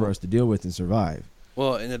possible for us to deal with and survive?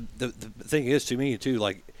 Well, and the thing is, to me, too,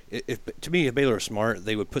 like, if Baylor are smart,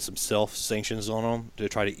 they would put some self-sanctions on them to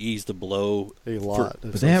try to ease the blow. A lot.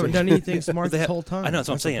 But they haven't done anything smart this whole time. I know, that's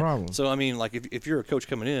what I'm saying. Problem. So, I mean, like, if you're a coach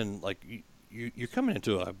coming in, like, you're coming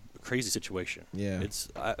into a crazy situation. Yeah.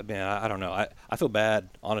 I don't know. I feel bad.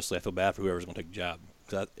 Honestly, I feel bad for whoever's going to take the job.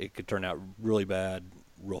 It could turn out really bad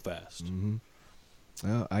real fast. Mm-hmm.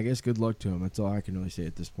 Well, I guess good luck to him. That's all I can really say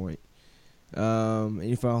at this point.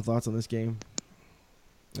 Any final thoughts on this game?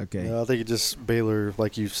 Okay. I think it just Baylor,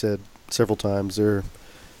 like you said several times, the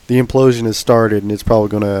implosion has started, and it's probably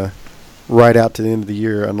going to ride out to the end of the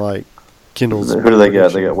year, unlike Kendall's. Who do they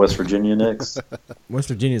got? They got West Virginia next? West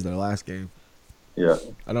Virginia's their last game. Yeah.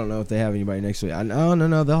 I don't know if they have anybody next week. No.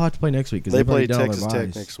 They'll have to play next week because they play Texas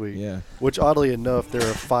Tech next week. Yeah. Which, oddly enough, they're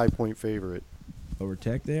a 5-point favorite. Over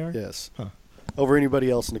Tech, they are? Yes. Huh. Over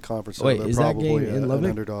anybody else in the conference. Wait, they're is probably that game in Lubbock? An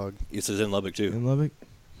underdog. This is in Lubbock, too. In Lubbock?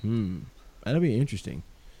 That'll be interesting.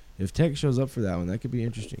 If Tech shows up for that one, that could be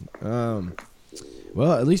interesting.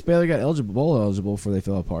 Well, at least Baylor got bowl eligible before they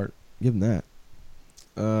fell apart. Give them that.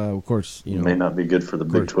 Of course, may not be good for the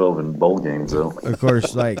Big 12 in bowl games, though. Of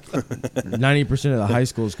course, like 90% of the high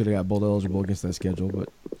schools could have got bowl eligible against that schedule. But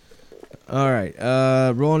all right,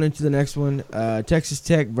 rolling into the next one, Texas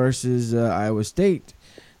Tech versus Iowa State.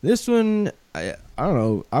 This one, I don't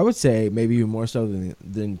know. I would say maybe even more so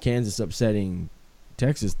than Kansas upsetting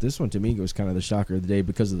Texas. This one to me was kind of the shocker of the day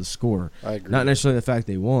because of the score. I agree. Not necessarily the fact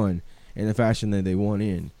they won and the fashion that they won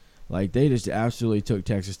in. Like, they just absolutely took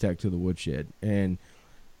Texas Tech to the woodshed. And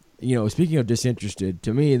speaking of disinterested,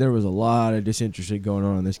 to me, there was a lot of disinterested going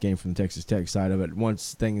on in this game from the Texas Tech side of it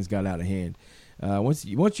once things got out of hand. Once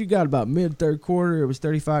you got about mid-third quarter, it was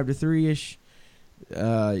 35-3-ish.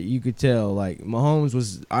 You could tell, like, Mahomes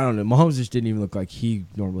was, I don't know, Mahomes just didn't even look like he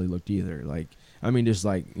normally looked either. Like, I mean, just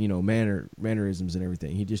like, mannerisms and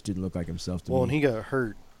everything. He just didn't look like himself to me. Well, and he got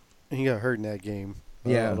hurt. He got hurt in that game.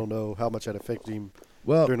 Yeah. I don't know how much that affected him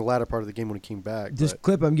during the latter part of the game when he came back. This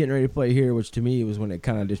clip I'm getting ready to play here, which to me was when it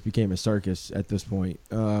kind of just became a circus at this point,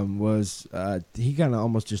 was he kind of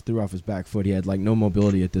almost just threw off his back foot. He had like no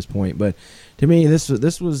mobility at this point. But to me, this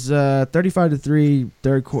was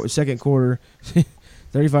 35-3 second quarter,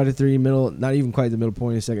 35-3 middle, not even quite the middle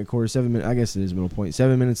point of the second quarter. 7 minutes, I guess it is middle point.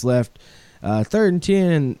 7 minutes left. 3rd and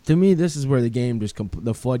 10. And to me, this is where the game just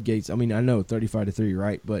the floodgates. I mean, I know 35-3,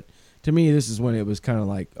 right? But to me, this is when it was kind of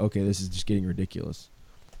like, okay, this is just getting ridiculous.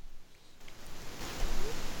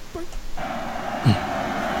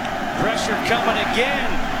 Pressure coming again.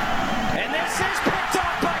 And this is picked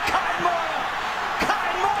up by Kai Moya. Kai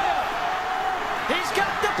Moya. He's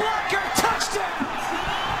got the blocker. Touchdown.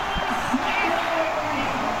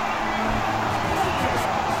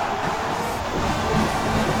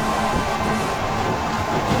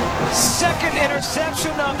 Second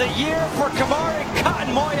interception of the year for Kamari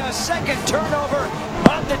Cotton Moya. Second turnover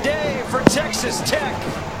of the day for Texas Tech.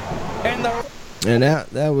 And the And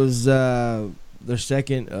that was their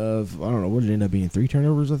second of, I don't know, what did it end up being, 3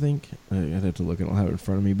 turnovers, I think. I have to look, I don't have it in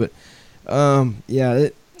front of me. But,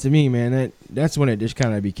 to me, man, that's when it just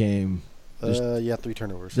kind of became 3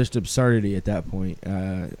 turnovers. Just absurdity at that point.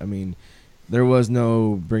 I mean, there was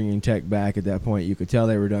no bringing Tech back at that point. You could tell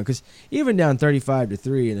they were done. Because even down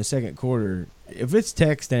 35-3 in the second quarter, if it's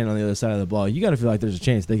Tech standing on the other side of the ball, you got to feel like there's a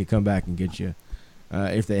chance they could come back and get you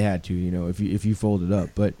if they had to, if you folded up.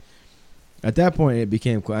 But at that point, it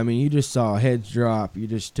became, I mean, you just saw heads drop.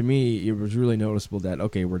 To me, it was really noticeable that,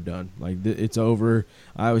 okay, we're done. Like, it's over.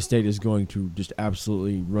 Iowa State is going to just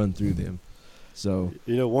absolutely run through them. So,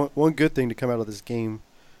 one good thing to come out of this game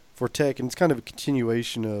for Tech, and it's kind of a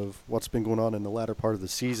continuation of what's been going on in the latter part of the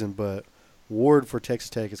season, but Ward for Texas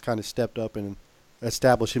Tech has kind of stepped up and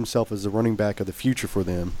established himself as the running back of the future for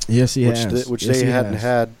them. Yes, he has. Which they hadn't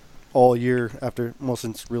had all year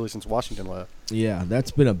since Washington left. Yeah,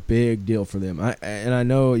 that's been a big deal for them. I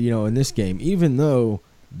know, in this game, even though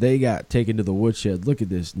they got taken to the woodshed, look at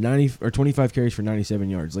this, 25 carries for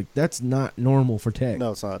 97 yards. Like, that's not normal for Tech.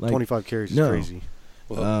 No, it's not. 25 carries is crazy.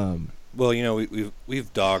 Well,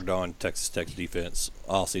 we've dogged on Texas Tech's defense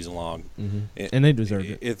all season long, and they deserve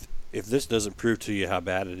it. If this doesn't prove to you how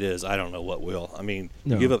bad it is, I don't know what will. I mean,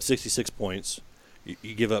 you give up 66 points,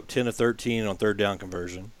 you give up 10 of 13 on third down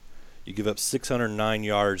conversion, you give up 609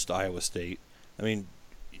 yards to Iowa State. I mean,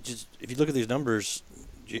 if you look at these numbers,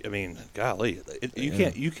 I mean, golly,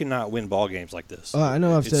 you cannot win ball games like this. I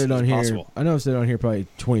know I've said it on here. Possible. I know I've said it on here probably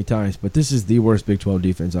 20 times, but this is the worst Big 12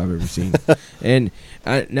 defense I've ever seen. And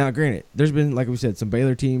now, granted, there's been, like we said, some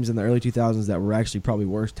Baylor teams in the early 2000s that were actually probably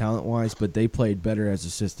worse talent-wise, but they played better as a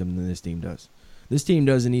system than this team does. This team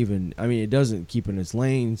doesn't even, it doesn't keep in its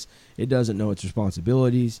lanes. It doesn't know its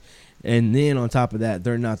responsibilities. And then on top of that,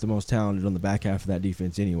 they're not the most talented on the back half of that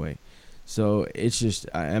defense anyway. So it's just,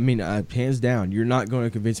 hands down, you're not going to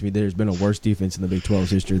convince me there's been a worse defense in the Big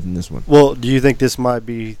 12's history than this one. Well, do you think this might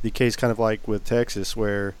be the case kind of like with Texas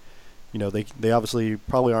where, they obviously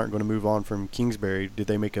probably aren't going to move on from Kingsbury? Did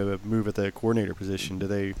they make a move at the coordinator position? Did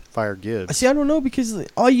they fire Gibbs? See, I don't know, because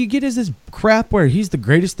all you get is this crap where he's the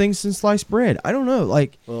greatest thing since sliced bread. I don't know.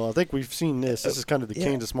 Well, I think we've seen this. This is kind of the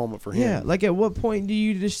Kansas moment for him. Yeah, at what point do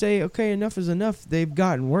you just say, okay, enough is enough? They've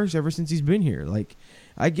gotten worse ever since he's been here.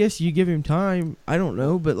 I guess you give him time. I don't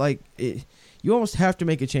know, but you almost have to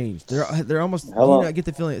make a change. They're almost. Do you not get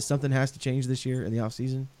the feeling that something has to change this year in the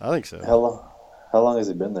offseason? I think so. How long has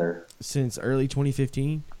he been there? Since early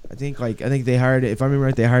 2015, I think. I think they hired. If I remember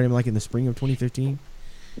right, they hired him in the spring of 2015.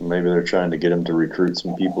 Maybe they're trying to get him to recruit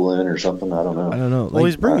some people in or something. I don't know. Well,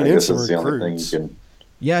 he's bringing in some recruits.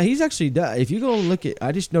 Yeah, he's actually done. If you go and look at,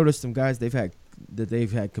 I just noticed some guys they've had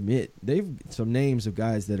commit. They've some names of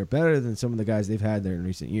guys that are better than some of the guys they've had there in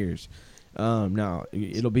recent years. Now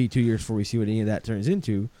it'll be 2 years before we see what any of that turns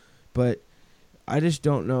into, but I just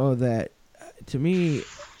don't know that. To me,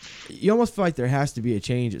 you almost feel like there has to be a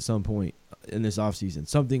change at some point in this offseason.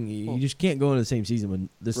 Something you just can't go into the same season with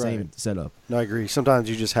the same setup. No, I agree. Sometimes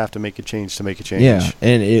you just have to make a change to make a change. Yeah,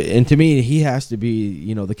 and to me, he has to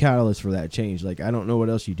be the catalyst for that change. I don't know what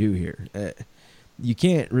else you do here. You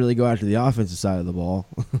can't really go after the offensive side of the ball.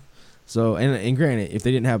 So, and granted, if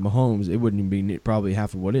they didn't have Mahomes, it wouldn't even be probably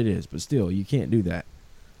half of what it is. But still, you can't do that.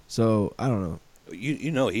 So, I don't know.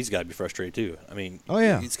 He's got to be frustrated too. I mean,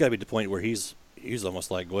 it's got to be to the point where he's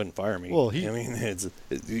almost like, go ahead and fire me. Well,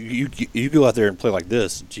 you go out there and play like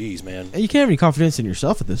this, geez, man. And you can't have any confidence in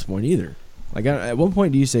yourself at this point either. At one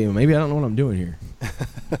point, do you say, well, maybe I don't know what I'm doing here?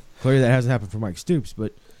 Clearly, that hasn't happened for Mike Stoops,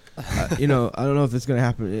 but. I don't know if it's going to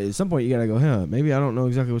happen. At some point, you got to go, maybe I don't know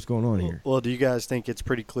exactly what's going on here. Well, do you guys think it's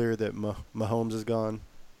pretty clear that Mahomes is gone?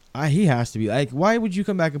 He has to be. Why would you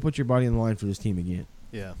come back and put your body on the line for this team again?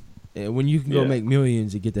 Yeah. When you can go make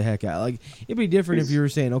millions and get the heck out. It'd be different if you were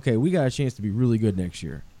saying, okay, we got a chance to be really good next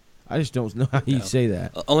year. I just don't know how you say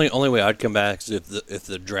that. Only way I'd come back is if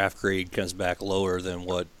the draft grade comes back lower than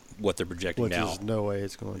what they're projecting now. Which is no way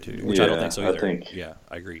it's going to. Which I don't think so either.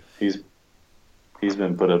 I agree. He's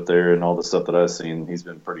been put up there, and all the stuff that I've seen, he's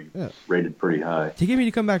been rated pretty high. To get me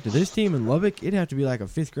to come back to this team in Lubbock, it'd have to be like a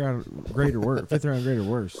fifth round grade or worse.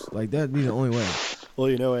 That'd be the only way.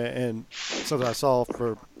 Well, and something I saw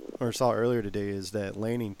earlier today is that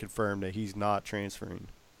Lanning confirmed that he's not transferring.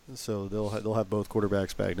 So they'll have both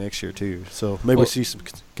quarterbacks back next year too. So maybe we'll see some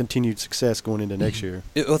continued success going into next year.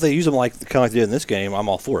 If they use them kind of like they did in this game, I'm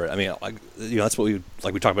all for it. I mean, that's what we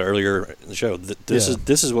talked about earlier in the show. This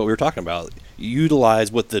is what we were talking about.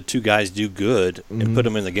 Utilize what the two guys do good and put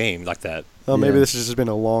them in the game like that. Well, maybe this has just been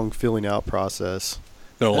a long filling out process.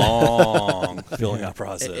 Been a long filling out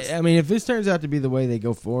process. I mean, if this turns out to be the way they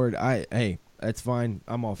go forward, I That's fine.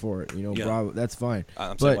 I'm all for it. Yeah. Bravo. That's fine.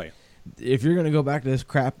 I'm but same way. if you're going to go back to this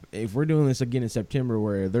crap, if we're doing this again in September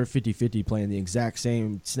where they're 50-50 playing the exact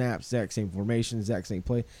same snaps, exact same formation, exact same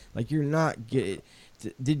play, like you're not getting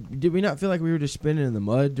 – did we not feel like we were just spinning in the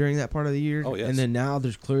mud during that part of the year? Oh, yes. And then now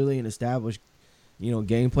there's clearly an established,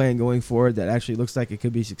 game plan going forward that actually looks like it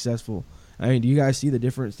could be successful. I mean, do you guys see the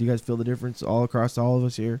difference? Do you guys feel the difference all across all of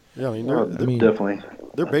us here? Yeah, I mean, definitely.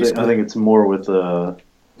 They're basically. I think it's more with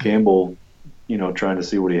Campbell, trying to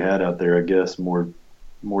see what he had out there. I guess more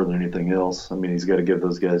than anything else. I mean, he's got to give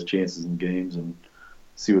those guys chances in games and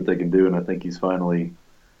see what they can do. And I think he's finally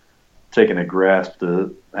taking a grasp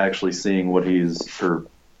to actually seeing what taking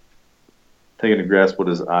a grasp what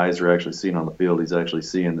his eyes are actually seeing on the field. He's actually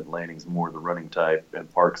seeing that Lanning's more the running type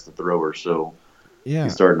and Park's the thrower. So. Yeah.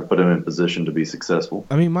 He's starting to put him in position to be successful.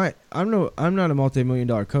 I mean, I'm not a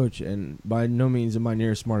multi-million-dollar coach, and by no means am I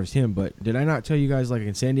near as smart as him. But did I not tell you guys, like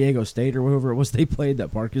in San Diego State or whoever it was they played,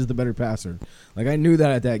 that Park is the better passer? Like I knew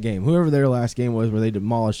that at that game. Whoever their last game was, where they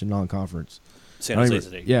demolished a non-conference. San Jose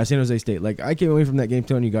State. Yeah, San Jose State. Like I came away from that game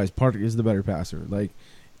telling you guys, Park is the better passer. Like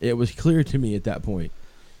it was clear to me at that point.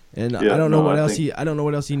 And I don't know what else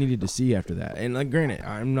he needed to see after that. And like, granted,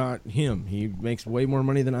 I'm not him. He makes way more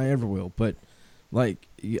money than I ever will, but. Like,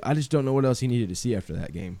 I just don't know what else he needed to see after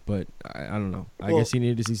that game. But I don't know. I guess he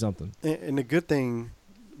needed to see something. And the good thing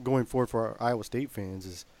going forward for our Iowa State fans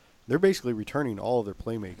is they're basically returning all of their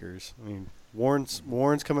playmakers. I mean, Warren's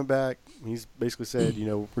coming back. He's basically said,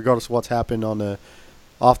 regardless of what's happened on the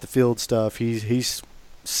off-the-field stuff, he's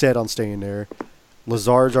set on staying there.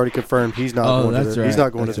 Lazard's already confirmed he's not going to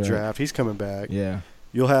the draft. He's coming back. Yeah.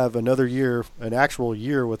 You'll have another year, an actual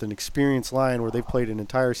year with an experienced line where they've played an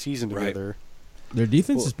entire season together. Right. Their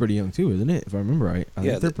defense is pretty young too, isn't it? If I remember right, I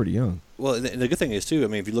think they're pretty young. Well, the good thing is too. I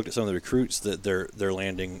mean, if you look at some of the recruits that they're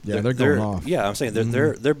landing, they're going off. Yeah, I'm saying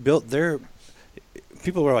they're built.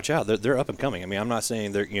 People will watch out. They're up and coming. I mean, I'm not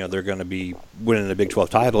saying they're going to be winning a Big 12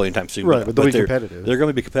 title anytime soon. Right, but they'll be competitive. They're going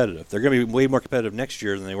to be competitive. They're going to be way more competitive next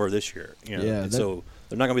year than they were this year. So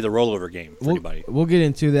they're not going to be the rollover game for anybody. We'll get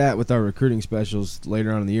into that with our recruiting specials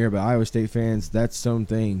later on in the year. But Iowa State fans, that's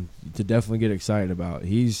something to definitely get excited about.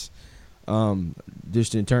 He's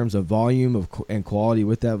just in terms of volume and quality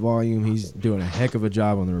with that volume, he's doing a heck of a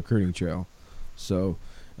job on the recruiting trail. So,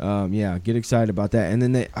 get excited about that. And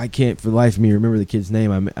then I can't for the life of me remember the kid's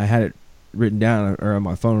name. I had it written down or on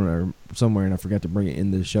my phone or somewhere, and I forgot to bring it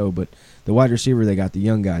into the show. But the wide receiver they got, the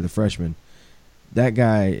young guy, the freshman, that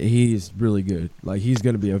guy, he's really good. Like, he's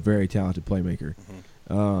going to be a very talented playmaker.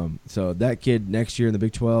 Mm-hmm. So that kid next year in the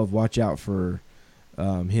Big 12, watch out for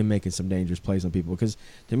him making some dangerous plays on people. Because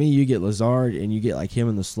to me, you get Lazard and you get like him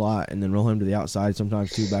in the slot and then roll him to the outside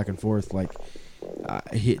sometimes too, back and forth. Like,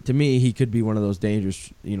 to me, he could be one of those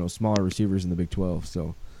dangerous, smaller receivers in the Big 12.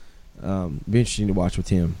 So, be interesting to watch with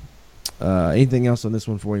him. Anything else on this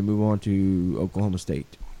one before we move on to Oklahoma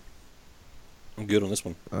State? I'm good on this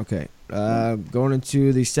one. Okay. Going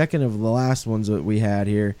into the second of the last ones that we had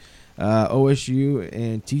here, OSU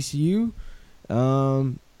and TCU.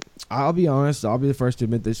 I'll be honest. I'll be the first to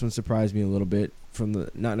admit this one surprised me a little bit.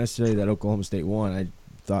 Not necessarily that Oklahoma State won. I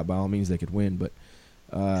thought by all means they could win, but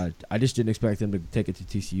I just didn't expect them to take it to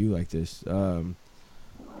TCU like this, or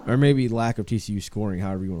maybe lack of TCU scoring.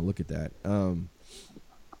 However you want to look at that.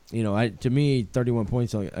 To me, 31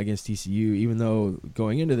 points against TCU, even though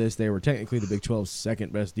going into this they were technically the Big 12's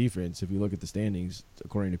second best defense if you look at the standings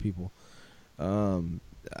according to people, and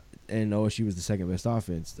OSU was the second best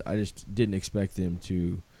offense. I just didn't expect them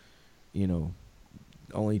to,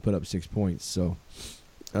 only put up 6 points. So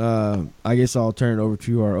I guess I'll turn it over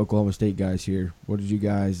to our Oklahoma State guys here. What did you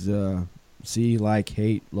guys see, like,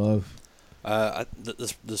 hate, love?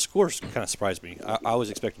 The scores kind of surprised me. I was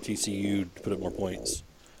expecting TCU to put up more points.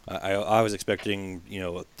 I was expecting,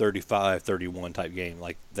 a 35-31 type game.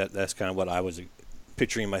 Like that's kind of what I was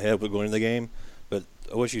picturing in my head going into the game. But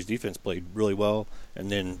OSU's defense played really well,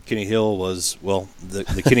 and then Kenny Hill was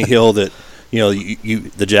the Kenny Hill that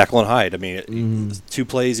the Jekyll and Hyde. I mean, 2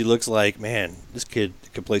 plays he looks like, man, this kid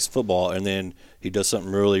can play football, and then he does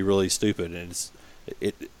something really really stupid, and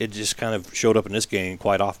it just kind of showed up in this game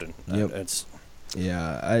quite often. Yep.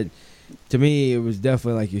 To me, it was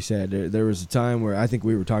definitely like you said. There was a time where I think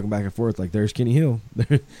we were talking back and forth. Like, there's Kenny Hill.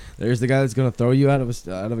 There's the guy that's going to throw you out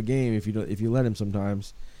of a game if you let him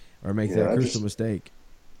sometimes, or make that crucial mistake.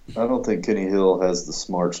 I don't think Kenny Hill has the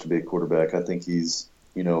smarts to be a quarterback. I think he's,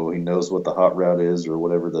 he knows what the hot route is or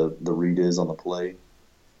whatever the read is on the play,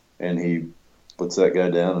 and he puts that guy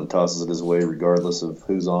down and tosses it his way regardless of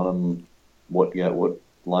who's on him, what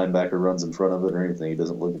linebacker runs in front of it or anything. He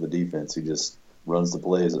doesn't look at the defense. He just runs the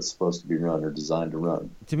plays it's supposed to be run or designed to run.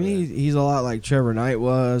 To me, he's a lot like Trevor Knight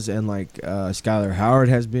was, and like Skyler Howard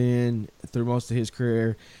has been through most of his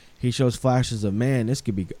career. He shows flashes of, man, this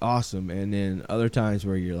could be awesome, and then other times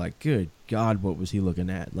where you're like, good God, what was he looking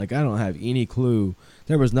at? Like, I don't have any clue.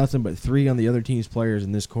 There was nothing but 3 on the other team's players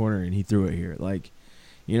in this corner, and he threw it here. Like,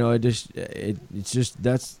 you know,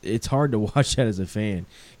 it's hard to watch that as a fan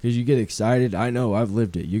because you get excited. I know, I've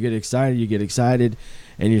lived it. You get excited,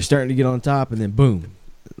 and you're starting to get on top, and then boom,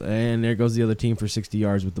 and there goes the other team for 60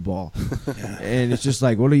 yards with the ball. And it's just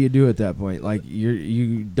like, what do you do at that point? Like,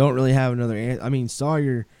 you don't really have another answer. I mean,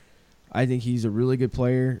 Sawyer, I think he's a really good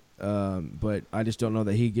player, but I just don't know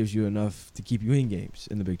that he gives you enough to keep you in games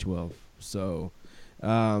in the Big 12. So,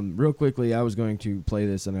 real quickly, I was going to play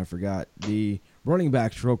this, and I forgot. The running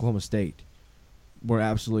backs for Oklahoma State were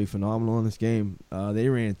absolutely phenomenal in this game. They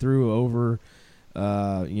ran through, over,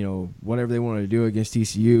 whatever they wanted to do against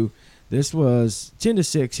TCU. This was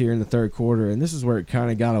 10-6 here in the third quarter, and this is where it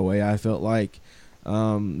kind of got away, I felt like.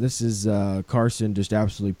 This is Carson just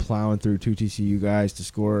absolutely plowing through 2 TCU guys to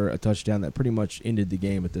score a touchdown that pretty much ended the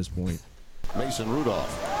game at this point. Mason Rudolph.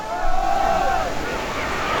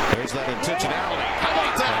 There's that intentionality. How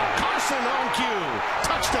about that? Carson on cue.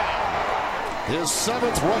 Touchdown. His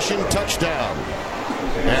 7th rushing touchdown.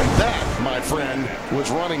 And that, my friend,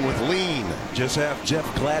 was running with lean. Just have Jeff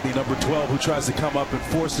Gladney, number 12, who tries to come up and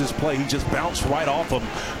force this play. He just bounced right off him.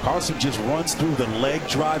 Carson just runs through the leg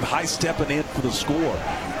drive, high stepping in for the score.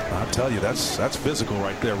 I'll tell you, that's physical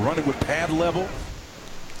right there. Running with pad level.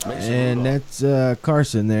 And that's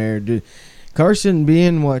Carson there. Carson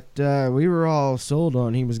being what we were all sold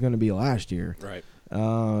on he was going to be last year. Right.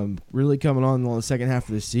 Really coming on the second half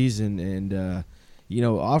of the season and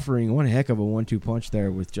offering one heck of a 1-2 punch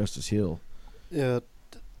there with Justice Hill. Yeah,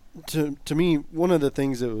 to me, one of the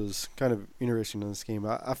things that was kind of interesting in this game,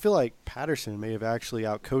 I feel like Patterson may have actually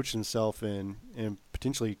outcoached himself and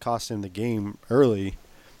potentially cost him the game early.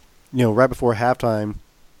 Right before halftime,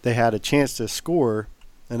 they had a chance to score,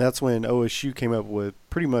 and that's when OSU came up with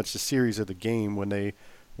pretty much the series of the game when they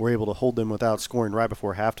were able to hold them without scoring right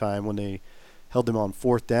before halftime when they held them on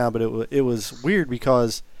 4th down. But it was weird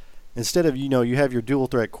because instead of, you have your dual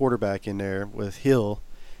threat quarterback in there with Hill,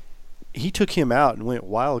 he took him out and went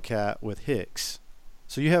Wildcat with Hicks.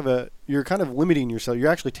 So you're kind of limiting yourself.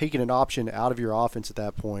 You're actually taking an option out of your offense at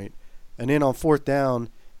that point. And then on 4th down,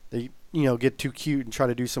 they get too cute and try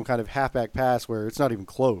to do some kind of halfback pass where it's not even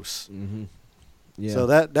close. Mm-hmm. Yeah. So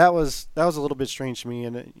that was a little bit strange to me,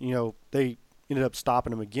 and they ended up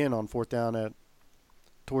stopping him again on 4th down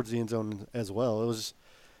towards the end zone as well. It was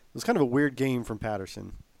kind of a weird game from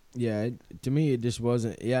Patterson. Yeah, to me it just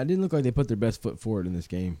wasn't. Yeah, it didn't look like they put their best foot forward in this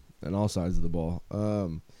game on all sides of the ball.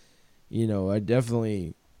 I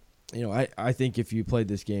definitely, I think if you played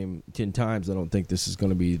this game 10 times, I don't think this is going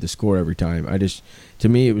to be the score every time. To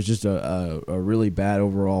me, it was just a really bad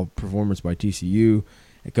overall performance by TCU,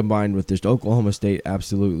 combined with just Oklahoma State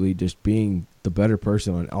absolutely just being the better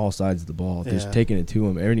person on all sides of the ball, just taking it to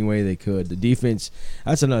them any way they could. The defense,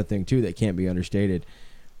 that's another thing too that can't be understated.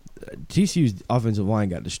 TCU's offensive line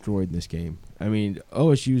got destroyed in this game. I mean,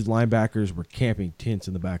 OSU's linebackers were camping tents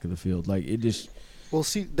in the back of the field. Like, it just... Well,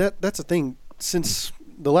 see, that's the thing. Since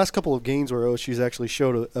the last couple of games where OSU's actually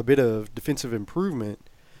showed a bit of defensive improvement,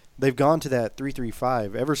 they've gone to that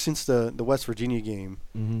 3-3-5 ever since the West Virginia game.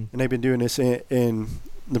 Mm-hmm. And they've been doing this, and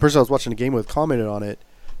the person I was watching the game with commented on it,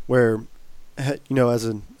 where, as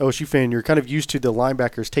an OSU fan, you're kind of used to the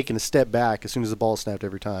linebackers taking a step back as soon as the ball is snapped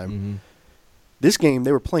every time. Mm-hmm. This game,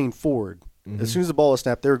 they were playing forward. Mm-hmm. As soon as the ball was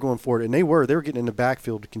snapped, they were going forward, and they were getting in the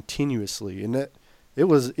backfield continuously, and it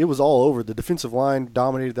was all over. The defensive line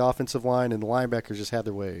dominated the offensive line, and the linebackers just had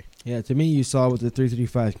their way. Yeah, to me, you saw what the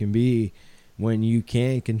 3-3-5 can be when you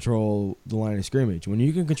can control the line of scrimmage. When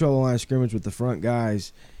you can control the line of scrimmage with the front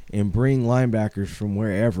guys and bring linebackers from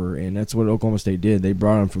wherever, and that's what Oklahoma State did. They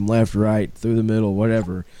brought them from left, right, through the middle,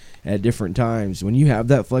 whatever, at different times. When you have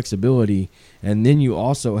that flexibility, and then you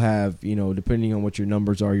also have, depending on what your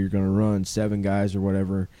numbers are, you're going to run 7 guys or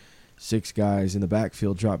whatever, 6 guys in the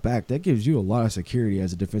backfield drop back. That gives you a lot of security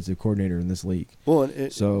as a defensive coordinator in this league. Well,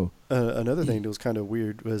 another thing that was kind of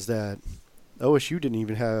weird was that OSU didn't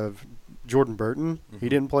even have Jordan Burton. Mm-hmm. He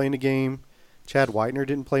didn't play in the game. Chad Whitener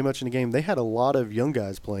didn't play much in the game. They had a lot of young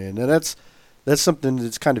guys playing, and that's something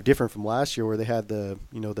that's kind of different from last year, where they had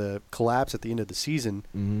the collapse at the end of the season.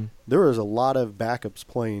 Mm-hmm. There was a lot of backups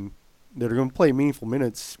playing that are going to play meaningful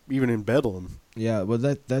minutes, even in Bedlam. Yeah, well,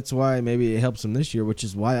 that's why maybe it helps them this year, which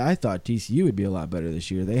is why I thought TCU would be a lot better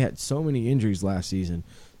this year. They had so many injuries last season.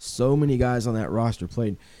 So many guys on that roster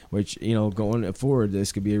played, which, going forward,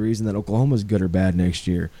 this could be a reason that Oklahoma's good or bad next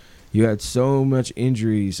year. You had so much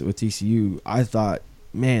injuries with TCU. I thought,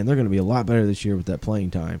 man, they're going to be a lot better this year with that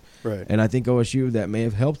playing time. Right. And I think OSU, that may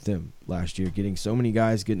have helped them last year, getting so many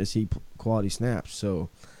guys getting to see quality snaps. So,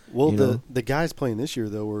 well, the guys playing this year,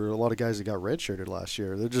 though, were a lot of guys that got redshirted last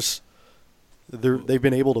year. They've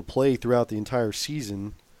been able to play throughout the entire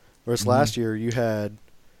season. Whereas last year you had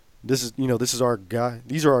this is our guy.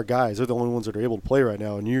 These are our guys. They're the only ones that are able to play right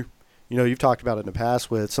now. And you've talked about it in the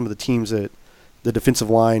past with some of the teams that the defensive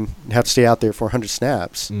line have to stay out there for 100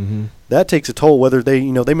 snaps. Mm-hmm. That takes a toll. Whether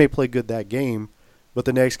they may play good that game, but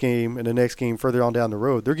the next game and the next game further on down the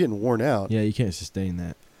road, they're getting worn out. Yeah, you can't sustain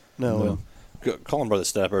that. No. Colin brought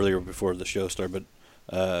this up earlier before the show started,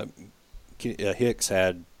 but Hicks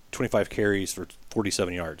had 25 carries for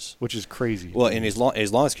 47 yards. Which is crazy. Well, and his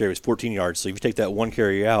longest carry was 14 yards. So if you take that one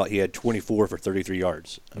carry out, he had 24 for 33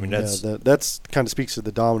 yards. I mean, that's kind of speaks to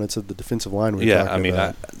the dominance of the defensive line.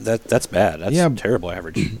 That's bad. That's terrible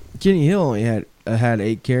average. Kenny Hill only had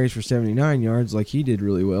 8 carries for 79 yards. Like, he did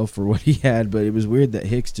really well for what he had, but it was weird that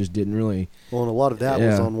Hicks just didn't really. Well, and a lot of that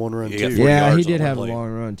was on one run, too. Yeah, he did have a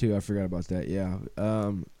long run, too. I forgot about that, yeah.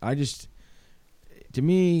 To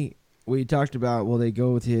me, we talked about, will they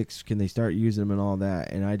go with Hicks? Can they start using him and all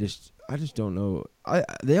that? And I just don't know.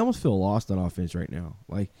 They almost feel lost on offense right now.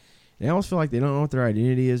 Like, they almost feel like they don't know what their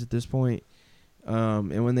identity is at this point.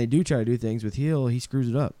 And when they do try to do things with Hill, he screws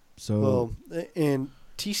it up. So, and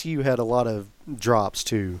TCU had a lot of drops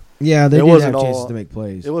too. Yeah, they did have chances to make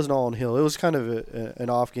plays. It wasn't all on Hill. It was kind of an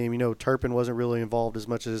off game. Turpin wasn't really involved as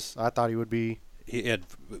much as I thought he would be. He had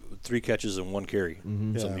 3 catches and 1 carry.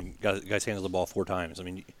 Mm-hmm. So, I mean, guys handled the ball 4 times. I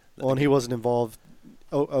mean, and he wasn't involved.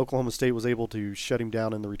 Oklahoma State was able to shut him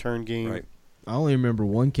down in the return game. Right. I only remember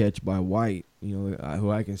 1 catch by White,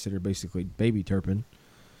 who I consider basically baby Turpin.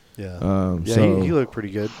 Yeah. He looked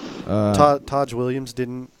pretty good. Taj Williams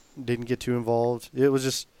didn't get too involved. It was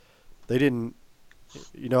just they didn't.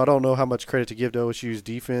 I don't know how much credit to give to OSU's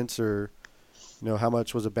defense or, how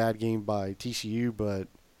much was a bad game by TCU, but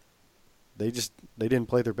they didn't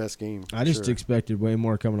play their best game. I just expected way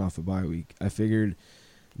more coming off a bye week. I figured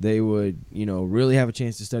they would, really have a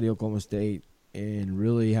chance to study Oklahoma State and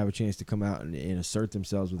really have a chance to come out and assert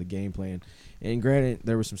themselves with a game plan. And granted,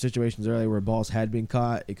 there were some situations earlier where balls had been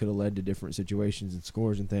caught. It could have led to different situations and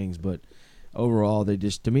scores and things, but overall,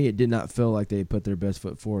 to me, it did not feel like they put their best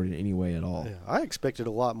foot forward in any way at all. Yeah, I expected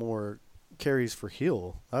a lot more carries for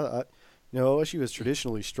Hill. OSU has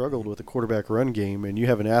traditionally struggled with the quarterback run game, and you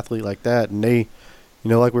have an athlete like that, and they,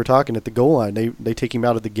 like we were talking at the goal line, they take him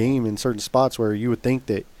out of the game in certain spots where you would think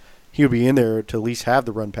that he would be in there to at least have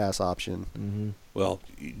the run-pass option. Mm-hmm. Well,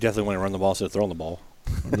 you definitely want to run the ball instead of throwing the ball.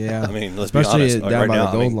 Yeah. I mean, let's especially be honest. down by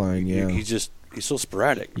now, the goal line, yeah. He's so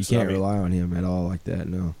sporadic. You can't rely on him at all like that,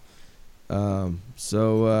 no.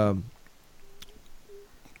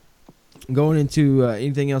 Going into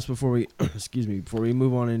anything else before we before we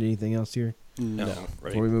move on into anything else here? No.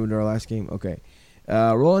 Before we move into our last game? Okay.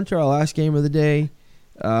 Roll into our last game of the day.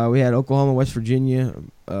 We had Oklahoma, West Virginia.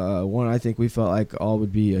 One I think we felt like all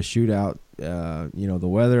would be a shootout. The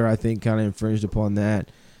weather, I think, kind of infringed upon that.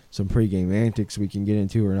 Some pregame antics we can get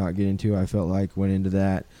into or not get into, I felt like, went into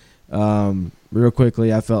that. Real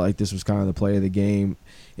quickly, I felt like this was kind of the play of the game.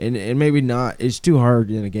 And maybe not. It's too hard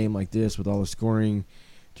in a game like this with all the scoring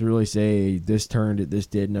to really say this turned it, this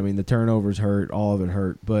didn't. I mean, the turnovers hurt, all of it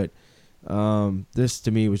hurt. But this,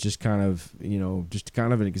 to me, was just kind of,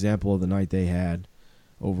 an example of the night they had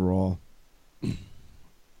overall. Deep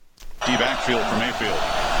backfield for Mayfield.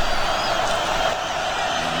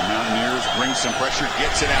 The Mountaineers bring some pressure,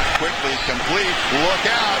 gets it out quickly, complete. Look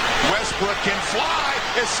out. Westbrook can fly,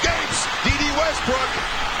 escapes. D.D. Westbrook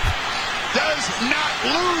does not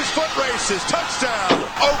lose foot races. Touchdown,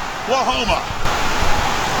 Oklahoma.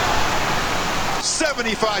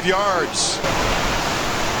 75 yards.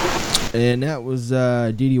 And that was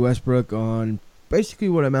D.D. Westbrook on basically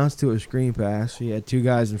what amounts to a screen pass. He had 2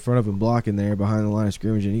 guys in front of him blocking there behind the line of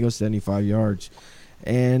scrimmage, and he goes 75 yards.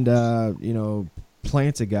 And,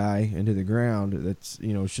 plants a guy into the ground that's,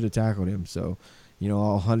 should have tackled him. So,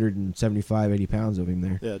 all 175, 80 pounds of him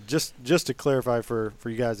there. Yeah, just to clarify for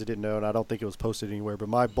you guys that didn't know, and I don't think it was posted anywhere, but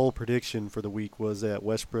my bold prediction for the week was that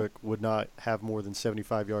Westbrook would not have more than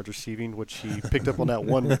 75 yards receiving, which he picked up on that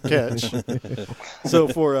 1 catch. So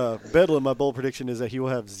for Bedlam, my bold prediction is that he will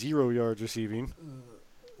have 0 yards receiving.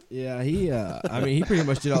 Yeah, he pretty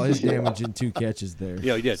much did all his damage in 2 catches there.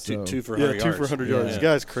 Yeah, he did. So, two for 100 yards. 2 for 100 yards. Yeah. This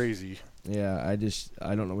guy's crazy. Yeah, I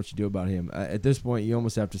don't know what you do about him. At this point, you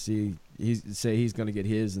almost have to say he's going to get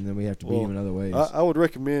his, and then we have to beat him in other ways. I would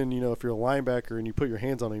recommend, if you're a linebacker and you put your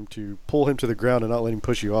hands on him, to pull him to the ground and not let him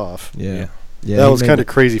push you off. Yeah. Yeah, that was kind of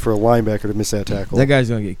crazy for a linebacker to miss that tackle. That guy's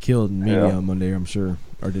going to get killed in media on Monday, I'm sure,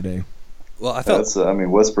 or today. Well, I felt.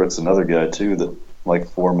 Westbrook's another guy too that, like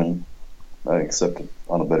Foreman, except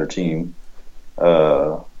on a better team.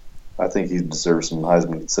 I think he deserves some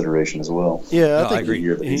Heisman consideration as well. Yeah, I agree. The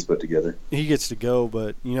year that he's put together, he gets to go.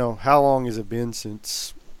 But how long has it been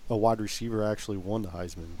since a wide receiver actually won the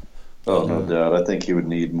Heisman? Oh, no doubt. I think he would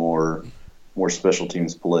need more special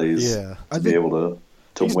teams plays to be able to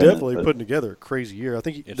he's win. He's definitely putting together a crazy year. I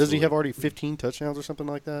think doesn't he have already 15 touchdowns or something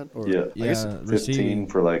like that? Or, yeah, I guess 15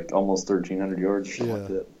 for like almost 1,300 yards or something like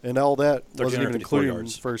that. And all that wasn't even including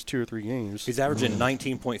yards. the first 2 or 3 games. He's averaging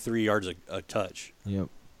 19.3 yards a touch. Yep.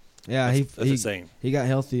 Yeah, that's insane. He got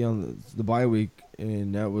healthy on the bye week,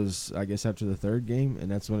 and that was, I guess, after the 3rd game,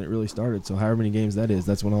 and that's when it really started. So however many games that is,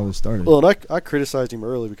 that's when all this started. Well, and I criticized him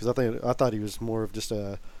early because I thought he was more of just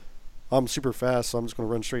I'm super fast, so I'm just going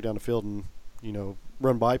to run straight down the field and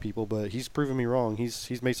run by people. But he's proven me wrong.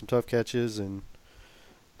 He's made some tough catches, and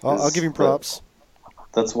I'll give him props.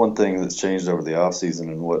 That's one thing that's changed over the offseason,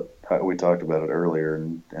 and how we talked about it earlier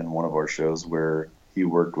in one of our shows where he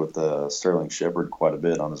worked with Sterling Shepard quite a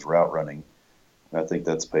bit on his route running. I think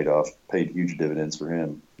that's paid huge dividends for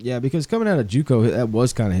him. Yeah, because coming out of JUCO, that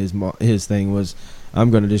was kind of his thing was, I'm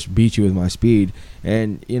going to just beat you with my speed.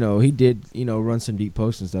 And, he did, run some deep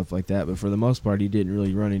posts and stuff like that. But for the most part, he didn't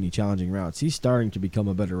really run any challenging routes. He's starting to become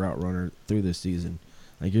a better route runner through this season.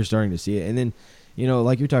 Like, you're starting to see it. And then,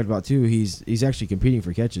 like you talked about, too, he's actually competing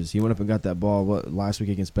for catches. He went up and got that ball last week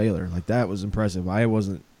against Baylor. Like, that was impressive.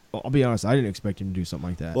 I'll be honest, I didn't expect him to do something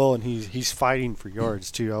like that. Well, and he's fighting for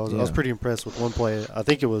yards, too. I was pretty impressed with one play. I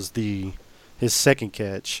think it was his second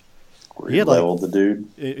catch. He had leveled the dude.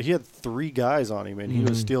 He had 3 guys on him, and he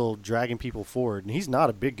was still dragging people forward. And he's not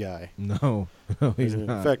a big guy. No, he's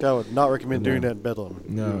not. In fact, I would not recommend doing that in Bedlam.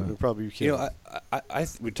 No, it would probably be killed.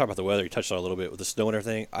 We talked about the weather. You touched on it a little bit with the snow and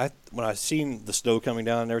everything. When I seen the snow coming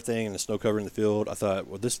down and everything, and the snow covering the field, I thought,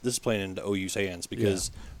 well, this is playing into OU's hands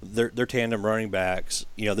because they're tandem running backs.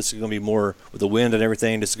 This is going to be more with the wind and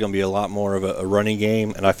everything. This is going to be a lot more of a running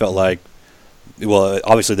game, and I felt like. Well,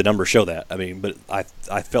 obviously the numbers show that. But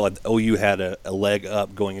I felt like OU had a leg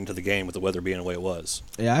up going into the game with the weather being the way it was.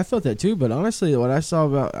 Yeah, I felt that too. But honestly, what I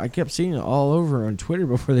saw I kept seeing it all over on Twitter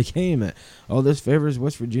before the game. This favors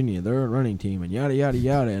West Virginia. They're a running team and yada, yada,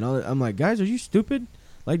 yada. And I'm like, guys, are you stupid?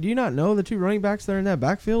 Like, do you not know the 2 running backs that are in that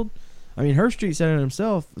backfield? I mean, Hurstreet said it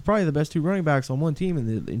himself. Probably the best 2 running backs on one team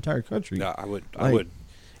in the entire country. Yeah, I would.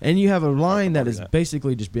 And you have a line that has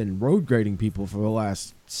basically just been road grading people for the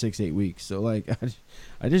last 6-8 weeks. So, like,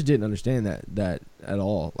 I just didn't understand that at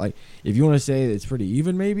all. Like, if you want to say it's pretty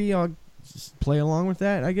even, maybe I'll just play along with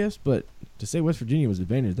that, I guess. But to say West Virginia was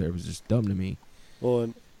advantage there was just dumb to me. Well,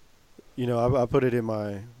 and, I put it in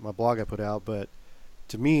my blog I put out. But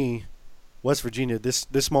to me, West Virginia,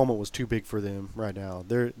 this moment was too big for them right now.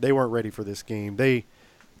 They weren't ready for this game. They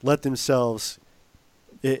let themselves –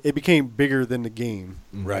 it became bigger than the game.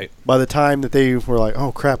 Right. By the time that they were like,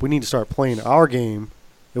 oh, crap, we need to start playing our game,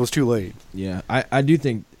 it was too late. Yeah, I do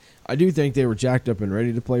think they were jacked up and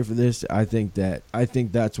ready to play for this. I think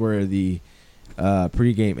that's where the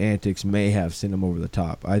pregame antics may have sent them over the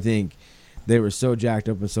top. I think they were so jacked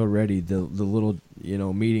up and so ready. The little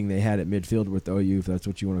meeting they had at midfield with OU, if that's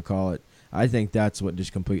what you want to call it. I think that's what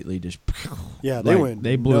just completely just. Yeah, they went.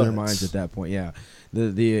 They blew nuts. their minds at that point. Yeah,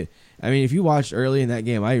 I mean, if you watched early in that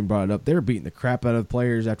game, I even brought it up. They were beating the crap out of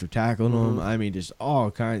players after tackling them. I mean, just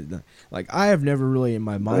all kinds. Like, I have never really in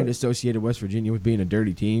my mind associated West Virginia with being a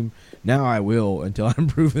dirty team. Now I will until I'm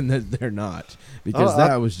proven that they're not, because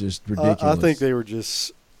that was just ridiculous. I think they were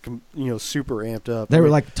just super amped up. They were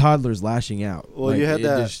like toddlers lashing out. Well, you had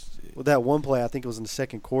that one play, I think it was in the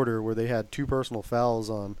second quarter, where they had 2 personal fouls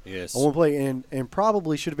on one play, and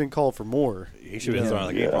probably should have been called for more. He should have been thrown out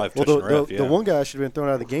of the game. Probably the one guy should have been thrown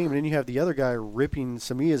out of the game, and then you have the other guy ripping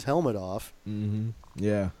Samia's helmet off. Mm-hmm.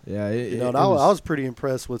 Yeah. I was pretty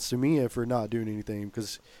impressed with Samia for not doing anything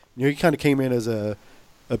because he kind of came in as a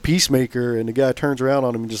peacemaker, and the guy turns around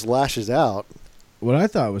on him and just lashes out. What I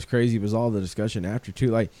thought was crazy was all the discussion after too.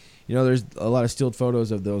 Like, there's a lot of stilled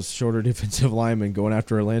photos of those shorter defensive linemen going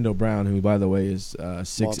after Orlando Brown, who, by the way, is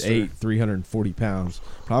 6'8", 340 pounds.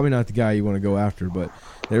 Probably not the guy you want to go after, but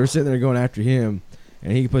they were sitting there going after him,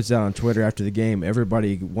 and he puts out on Twitter after the game,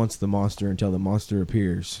 everybody wants the monster until the monster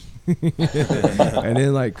appears. And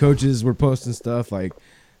then, like, coaches were posting stuff like,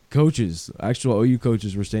 actual OU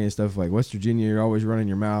coaches were saying stuff like, West Virginia, you're always running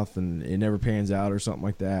your mouth and it never pans out or something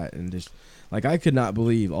like that. And just, like, I could not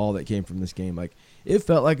believe all that came from this game. Like, it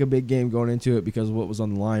felt like a big game going into it because of what was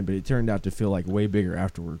on the line, but it turned out to feel like way bigger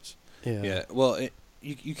afterwards. Yeah. Well,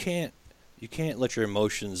 you can't You can't let your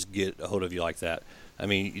emotions get a hold of you like that. I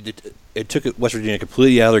mean, it took West Virginia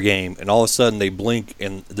completely out of their game, and all of a sudden they blink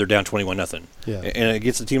and they're down 21-0. Yeah. And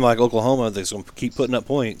against a team like Oklahoma that's going to keep putting up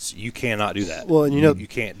points, you cannot do that. Well, and you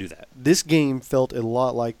can't do that. This game felt a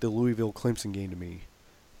lot like the Louisville-Clemson game to me.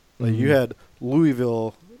 Like you had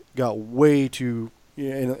Louisville got way too,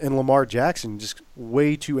 and Lamar Jackson just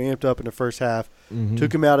way too amped up in the first half,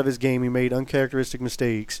 took him out of his game. He made uncharacteristic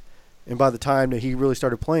mistakes. And by the time that he really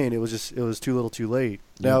started playing, it was too little, too late.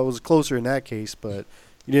 Now it was closer in that case, but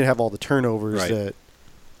you didn't have all the turnovers that,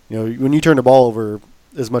 when you turn the ball over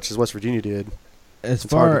as much as West Virginia did,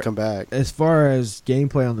 it's hard to come back. As far as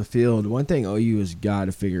gameplay on the field, one thing OU has got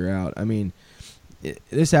to figure out. I mean,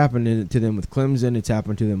 this happened to them with Clemson. It's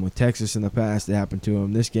happened to them with Texas in the past. It happened to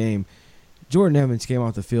them this game. Jordan Evans came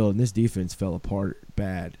off the field, and this defense fell apart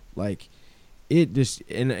bad. Like. It just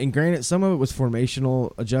and granted, some of it was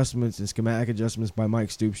formational adjustments and schematic adjustments by Mike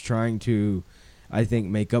Stoops trying to, I think,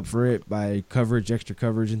 make up for it by extra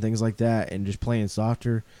coverage and things like that, and just playing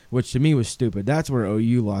softer, which to me was stupid. That's where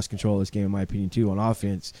OU lost control of this game, in my opinion, too. On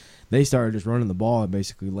offense, they started just running the ball and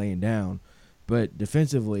basically laying down, but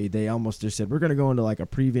defensively, they almost just said, we're going to go into like a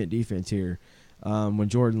prevent defense here. When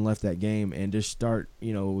Jordan left that game and just start,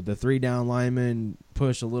 the 3 down linemen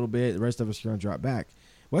push a little bit, the rest of us are going to drop back.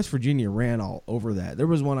 West Virginia ran all over that. There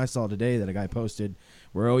was one I saw today that a guy posted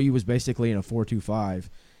where OU was basically in a 4-2-5,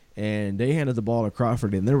 and they handed the ball to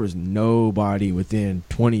Crawford, and there was nobody within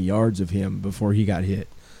 20 yards of him before he got hit.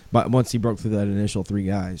 But once he broke through that initial 3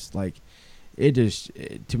 guys,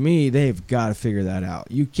 to me, they've got to figure that out.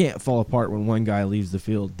 You can't fall apart when one guy leaves the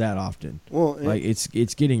field that often. Well,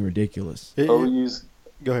 it's getting ridiculous. OU's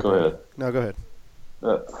go ahead. Go ahead. No, go ahead.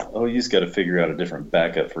 OU's got to figure out a different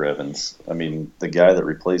backup for Evans. I mean, the guy that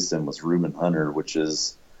replaced him was Reuben Hunter, which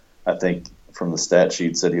is, I think, from the stat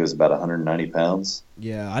sheet said he was about 190 pounds.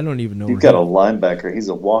 Yeah, I don't even know. You've got a linebacker. He's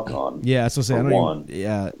a walk-on. Yeah, that's what I'm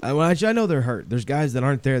saying. I know they're hurt. There's guys that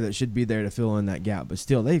aren't there that should be there to fill in that gap, but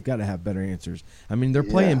still, they've got to have better answers. I mean, they're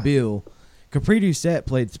playing Bill. Capri Doucette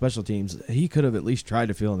played special teams. He could have at least tried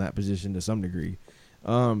to fill in that position to some degree.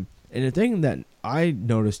 And the thing that I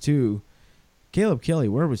noticed, too, Caleb Kelly,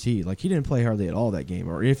 where was he? Like, he didn't play hardly at all that game,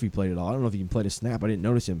 or if he played at all. I don't know if he even played a snap. I didn't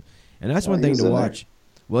notice him. And that's one thing to watch.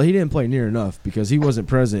 Well, he didn't play near enough because he wasn't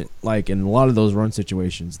present, like, in a lot of those run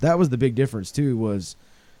situations. That was the big difference, too, was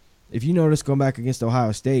if you notice going back against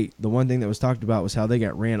Ohio State, the one thing that was talked about was how they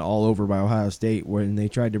got ran all over by Ohio State when they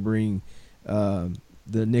tried to bring the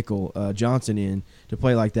nickel Johnson in to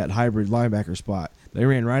play like that hybrid linebacker spot. They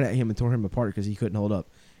ran right at him and tore him apart because he couldn't hold up.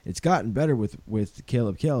 It's gotten better with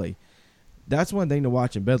Caleb Kelly. That's one thing to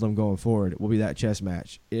watch in Bedlam going forward. It will be that chess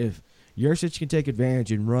match. If Yurcich can take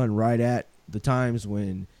advantage and run right at the times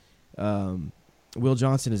when Will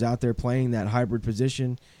Johnson is out there playing that hybrid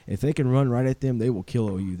position, if they can run right at them, they will kill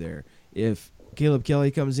OU there. If Caleb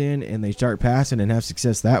Kelly comes in and they start passing and have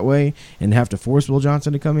success that way and have to force Will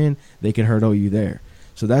Johnson to come in, they can hurt OU there.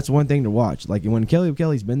 So that's one thing to watch. Like when Caleb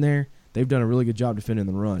Kelly's been there, they've done a really good job defending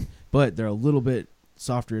the run, but they're a little bit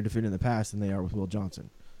softer defending the pass than they are with Will Johnson.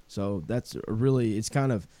 So that's really, it's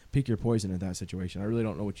kind of pick your poison in that situation. I really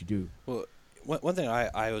don't know what you do. Well, one thing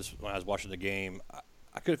I was, when I was watching the game,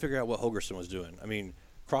 I couldn't figure out what Holgorsen was doing. I mean,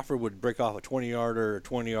 Crawford would break off a 20-yarder,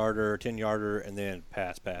 20-yarder, 10-yarder, and then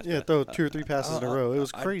pass. Yeah, throw 2 or 3 passes in a row. It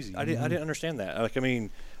was crazy. I didn't understand that. Like, I mean,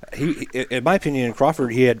 he, in my opinion,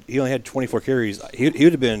 Crawford, he only had 24 carries. He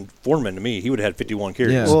would have been Foreman to me. He would have had 51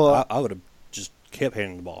 carries. Yeah. Well, I would have just kept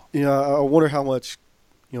handing the ball. I wonder how much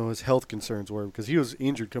his health concerns were because he was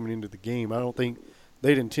injured coming into the game. I don't think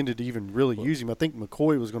they'd intended to even really use him. I think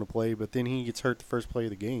McCoy was going to play, but then he gets hurt the first play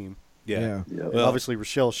of the game. Yeah. Well, obviously,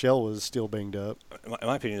 Rochelle Shell was still banged up. In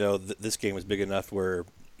my opinion, though, this game was big enough where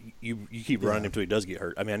you keep running until he does get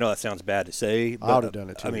hurt. I mean, I know that sounds bad to say. But, I would have done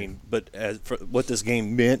it too. I mean, but as for what this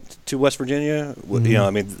game meant to West Virginia, I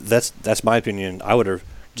mean, that's my opinion. I would have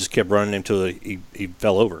just kept running until he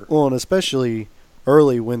fell over. Well, and especially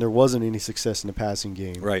early when there wasn't any success in the passing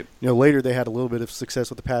game. Right. Later they had a little bit of success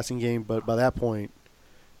with the passing game, but by that point,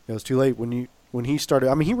 it was too late. When he started,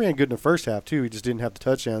 I mean, he ran good in the first half too. He just didn't have the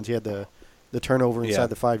touchdowns. He had the turnover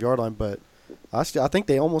inside the 5-yard line, but I think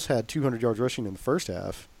they almost had 200 yards rushing in the first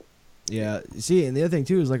half. Yeah. See, and the other thing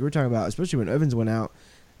too is like we're talking about, especially when Evans went out,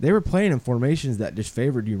 they were playing in formations that just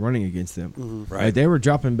favored you running against them. Mm-hmm. Right. Like they were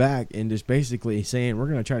dropping back and just basically saying we're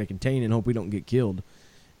going to try to contain and hope we don't get killed.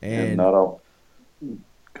 And not all.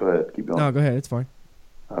 Go ahead, keep going. No, go ahead. It's fine.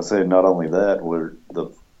 I say not only that, where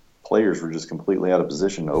the players were just completely out of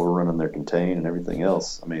position, overrunning their contain and everything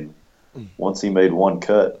else. I mean, once he made one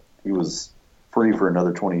cut, he was free for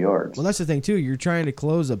another 20 yards. Well, that's the thing too. You're trying to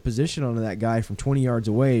close a position onto that guy from 20 yards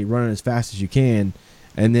away, running as fast as you can,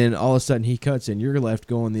 and then all of a sudden he cuts and you're left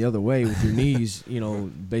going the other way with your knees,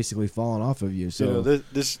 basically falling off of you. So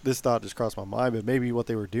this thought just crossed my mind, but maybe what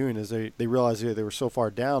they were doing is they realized that they were so far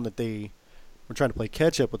down that they were trying to play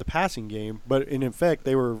catch up with the passing game, but in effect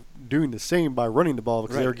they were doing the same by running the ball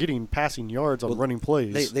because they were getting passing yards on running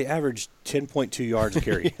plays. They averaged 10.2 yards a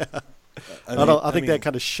carry. Yeah. I think that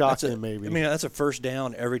kind of shocked him. Maybe. I mean, that's a first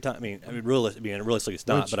down every time. I mean, realistically, it's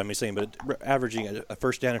not. But I'm saying, averaging a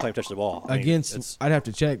first down every time you touch the ball. I'd have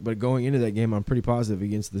to check, but going into that game, I'm pretty positive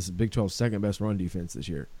against this Big 12's second best run defense this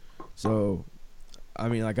year. So, I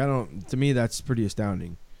mean, to me, that's pretty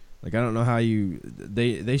astounding. I don't know how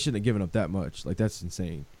they shouldn't have given up that much. That's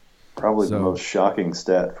insane. Probably the most shocking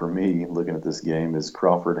stat for me looking at this game is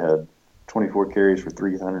Crawford had 24 carries for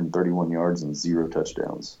 331 yards and 0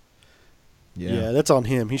 touchdowns. Yeah, that's on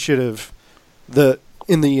him. He should have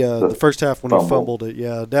in the first half when he fumbled it.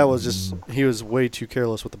 Yeah, that was just he was way too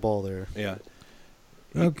careless with the ball there. Yeah.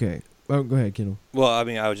 Okay. Well, go ahead, Kendall. Well, I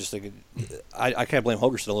mean, I was just thinking, I kind of blame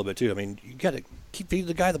Holgorsen a little bit too. I mean, you got to keep feeding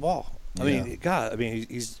the guy the ball. I mean, God,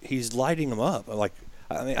 he's lighting him up.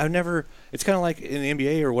 I've never. It's kind of like in the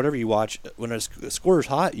NBA or whatever you watch. When a scorer's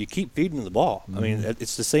hot, you keep feeding him the ball. I mean,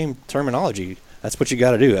 it's the same terminology. That's what you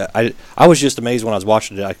got to do. I was just amazed when I was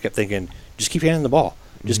watching it. I kept thinking, just keep handing the ball.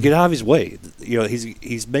 Just get out of his way.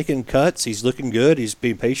 He's making cuts. He's looking good. He's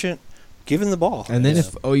being patient. Give him the ball. And then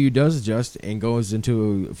if OU does adjust and goes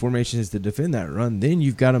into formations to defend that run, then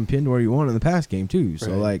you've got them pinned where you want in the pass game too.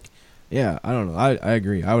 So yeah, I don't know. I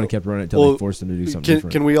agree. I would have kept running until they forced him to do something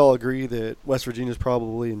different. Can we all agree that West Virginia's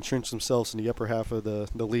probably entrenched themselves in the upper half of the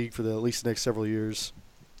league for at least the next several years?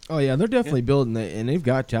 Oh, yeah, they're definitely building that, and they've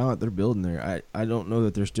got talent. They're building there. I don't know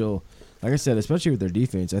that they're still, like I said, especially with their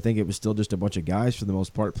defense, I think it was still just a bunch of guys for the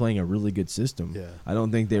most part playing a really good system. Yeah. I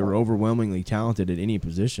don't think they were overwhelmingly talented at any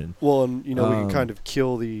position. Well, and, we can kind of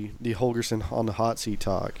kill the Holgorsen on the hot seat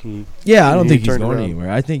talk. I don't think he's going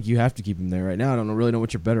anywhere. I think you have to keep him there right now. I don't really know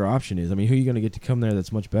what your better option is. I mean, who are you going to get to come there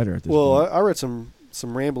that's much better at this point? Well, I read some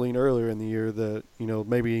rambling earlier in the year that,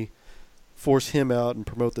 maybe force him out and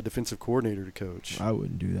promote the defensive coordinator to coach. I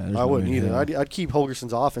wouldn't do that. I wouldn't either. I'd keep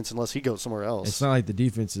Holgersen's offense unless he goes somewhere else. It's not like the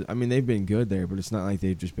defense – they've been good there, but it's not like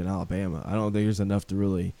they've just been Alabama. I don't think there's enough to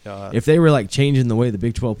really if they were, changing the way the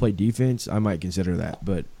Big 12 played defense, I might consider that.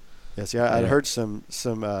 But I'd heard seen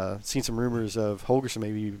some rumors of Holgorsen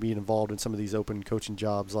maybe being involved in some of these open coaching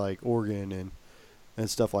jobs like Oregon and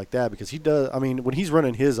stuff like that because he does – when he's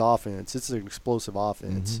running his offense, it's an explosive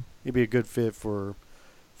offense. Mm-hmm. He'd be a good fit for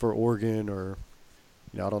Oregon or,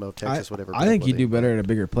 I don't know, Texas, whatever. I think he'd do better in a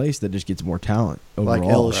bigger place that just gets more talent overall. Like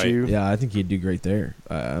LSU? Right? Yeah, I think he'd do great there.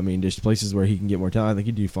 Just places where he can get more talent, I think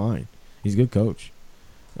he'd do fine. He's a good coach.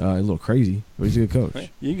 A little crazy, but he's a good coach.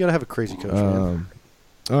 You got to have a crazy coach, man.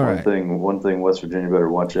 All right. One thing West Virginia better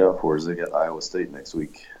watch out for is they got Iowa State next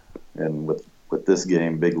week. And with this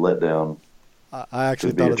game, big letdown. I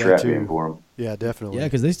actually thought of that too. Game for them. Yeah, definitely. Yeah,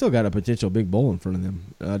 because they still got a potential big bowl in front of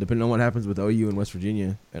them, depending on what happens with OU and West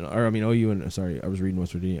Virginia, OU and I was reading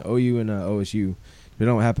West Virginia, OU and OSU. Depending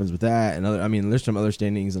on what happens with that, and there's some other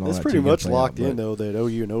standings and all that. It's pretty much locked in though that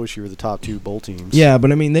OU and OSU are the top two bowl teams. Yeah,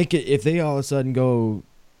 but they could if they all of a sudden go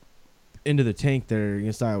into the tank there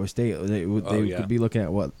against Iowa State, they could be looking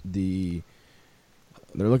at the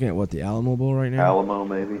Alamo Bowl right now. Alamo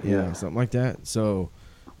maybe. Yeah, something like that. So.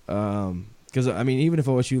 Because, even if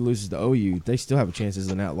OSU loses to OU, they still have a chance as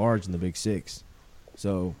an at-large in the Big Six.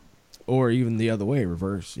 So, or even the other way,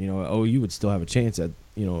 reverse. OU would still have a chance at,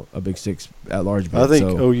 a Big Six at-large bid. I think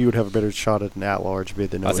OU would have a better shot at an at-large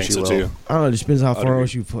bid than OSU. I think so, too. I don't know. It just depends how far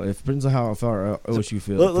OSU – it depends on how far OSU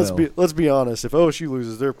feels. Let's be honest. If OSU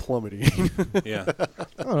loses, they're plummeting. Yeah.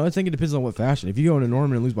 I don't know. I think it depends on what fashion. If you go into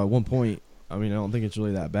Norman and lose by 1 point, I don't think it's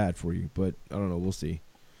really that bad for you. But, I don't know. We'll see.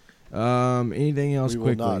 Anything else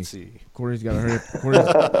quickly? We will not see. Corey's got to hurry.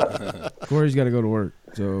 Corey's got to go to work.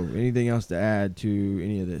 So, anything else to add to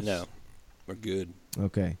any of this? No, we're good.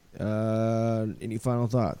 Okay. Any final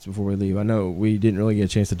thoughts before we leave? I know we didn't really get a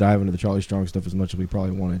chance to dive into the Charlie Strong stuff as much as we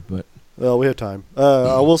probably wanted, but well, we have time.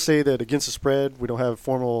 I will say that against the spread, we don't have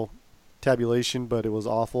formal tabulation, but it was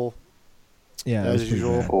awful. Yeah, as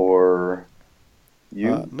usual. For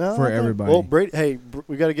you? No, for everybody. Well, Brady. Hey,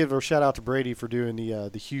 we got to give a shout out to Brady for doing the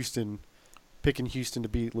Houston, picking Houston to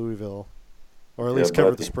beat Louisville, or at least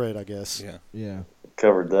cover the spread, I guess. Yeah.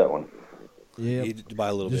 Covered that one. Yeah, by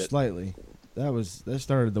a little bit, just slightly. That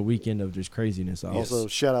started the weekend of just craziness. Also,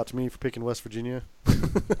 shout out to me for picking West Virginia. I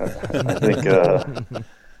think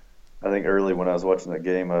I think early when I was watching that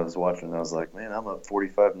game, I was like, man, I'm up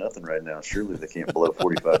 45-0 right now. Surely they can't blow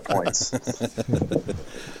 45 points.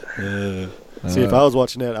 See, if I was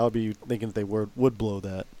watching that, I would be thinking that they would blow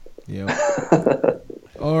that. Yep.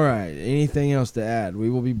 All right. Anything else to add? We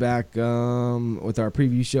will be back with our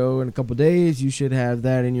preview show in a couple days. You should have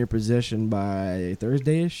that in your possession by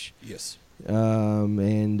Thursday-ish. Yes.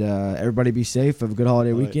 And everybody be safe. Have a good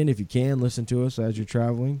holiday weekend. If you can, listen to us as you're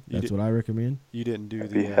traveling. That's what I recommend. You didn't do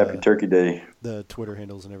Happy Turkey Day. The Twitter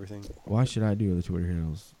handles and everything. Why should I do the Twitter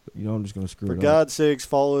handles? You know I'm just going to screw it up. For God's sakes,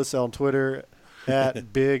 follow us on Twitter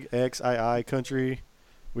at Big XII Country.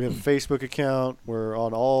 We have a Facebook account. We're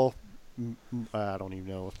on all. I don't even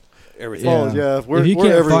know. Everything. If you can't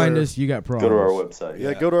everywhere. find us, you got problems. Go to our website.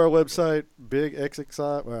 Yeah, go to our website, Big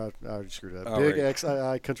XXI. Well, I already screwed up.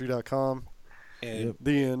 BigXIICountry.com. And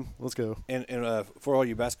the end. Let's go. And for all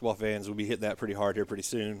you basketball fans, we'll be hitting that pretty hard here pretty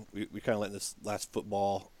soon. We kind of letting this last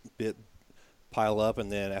football bit pile up,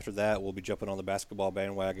 and then after that, we'll be jumping on the basketball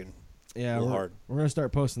bandwagon. Yeah, hard. We're gonna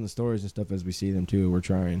start posting the stories and stuff as we see them too. We're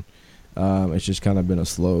trying. It's just kind of been a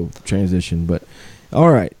slow transition, but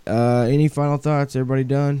all right. Any final thoughts? Everybody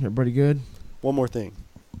done? Everybody good? One more thing.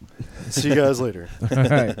 See you guys later. All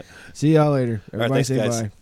right. See y'all later. Everybody thanks, say guys. bye.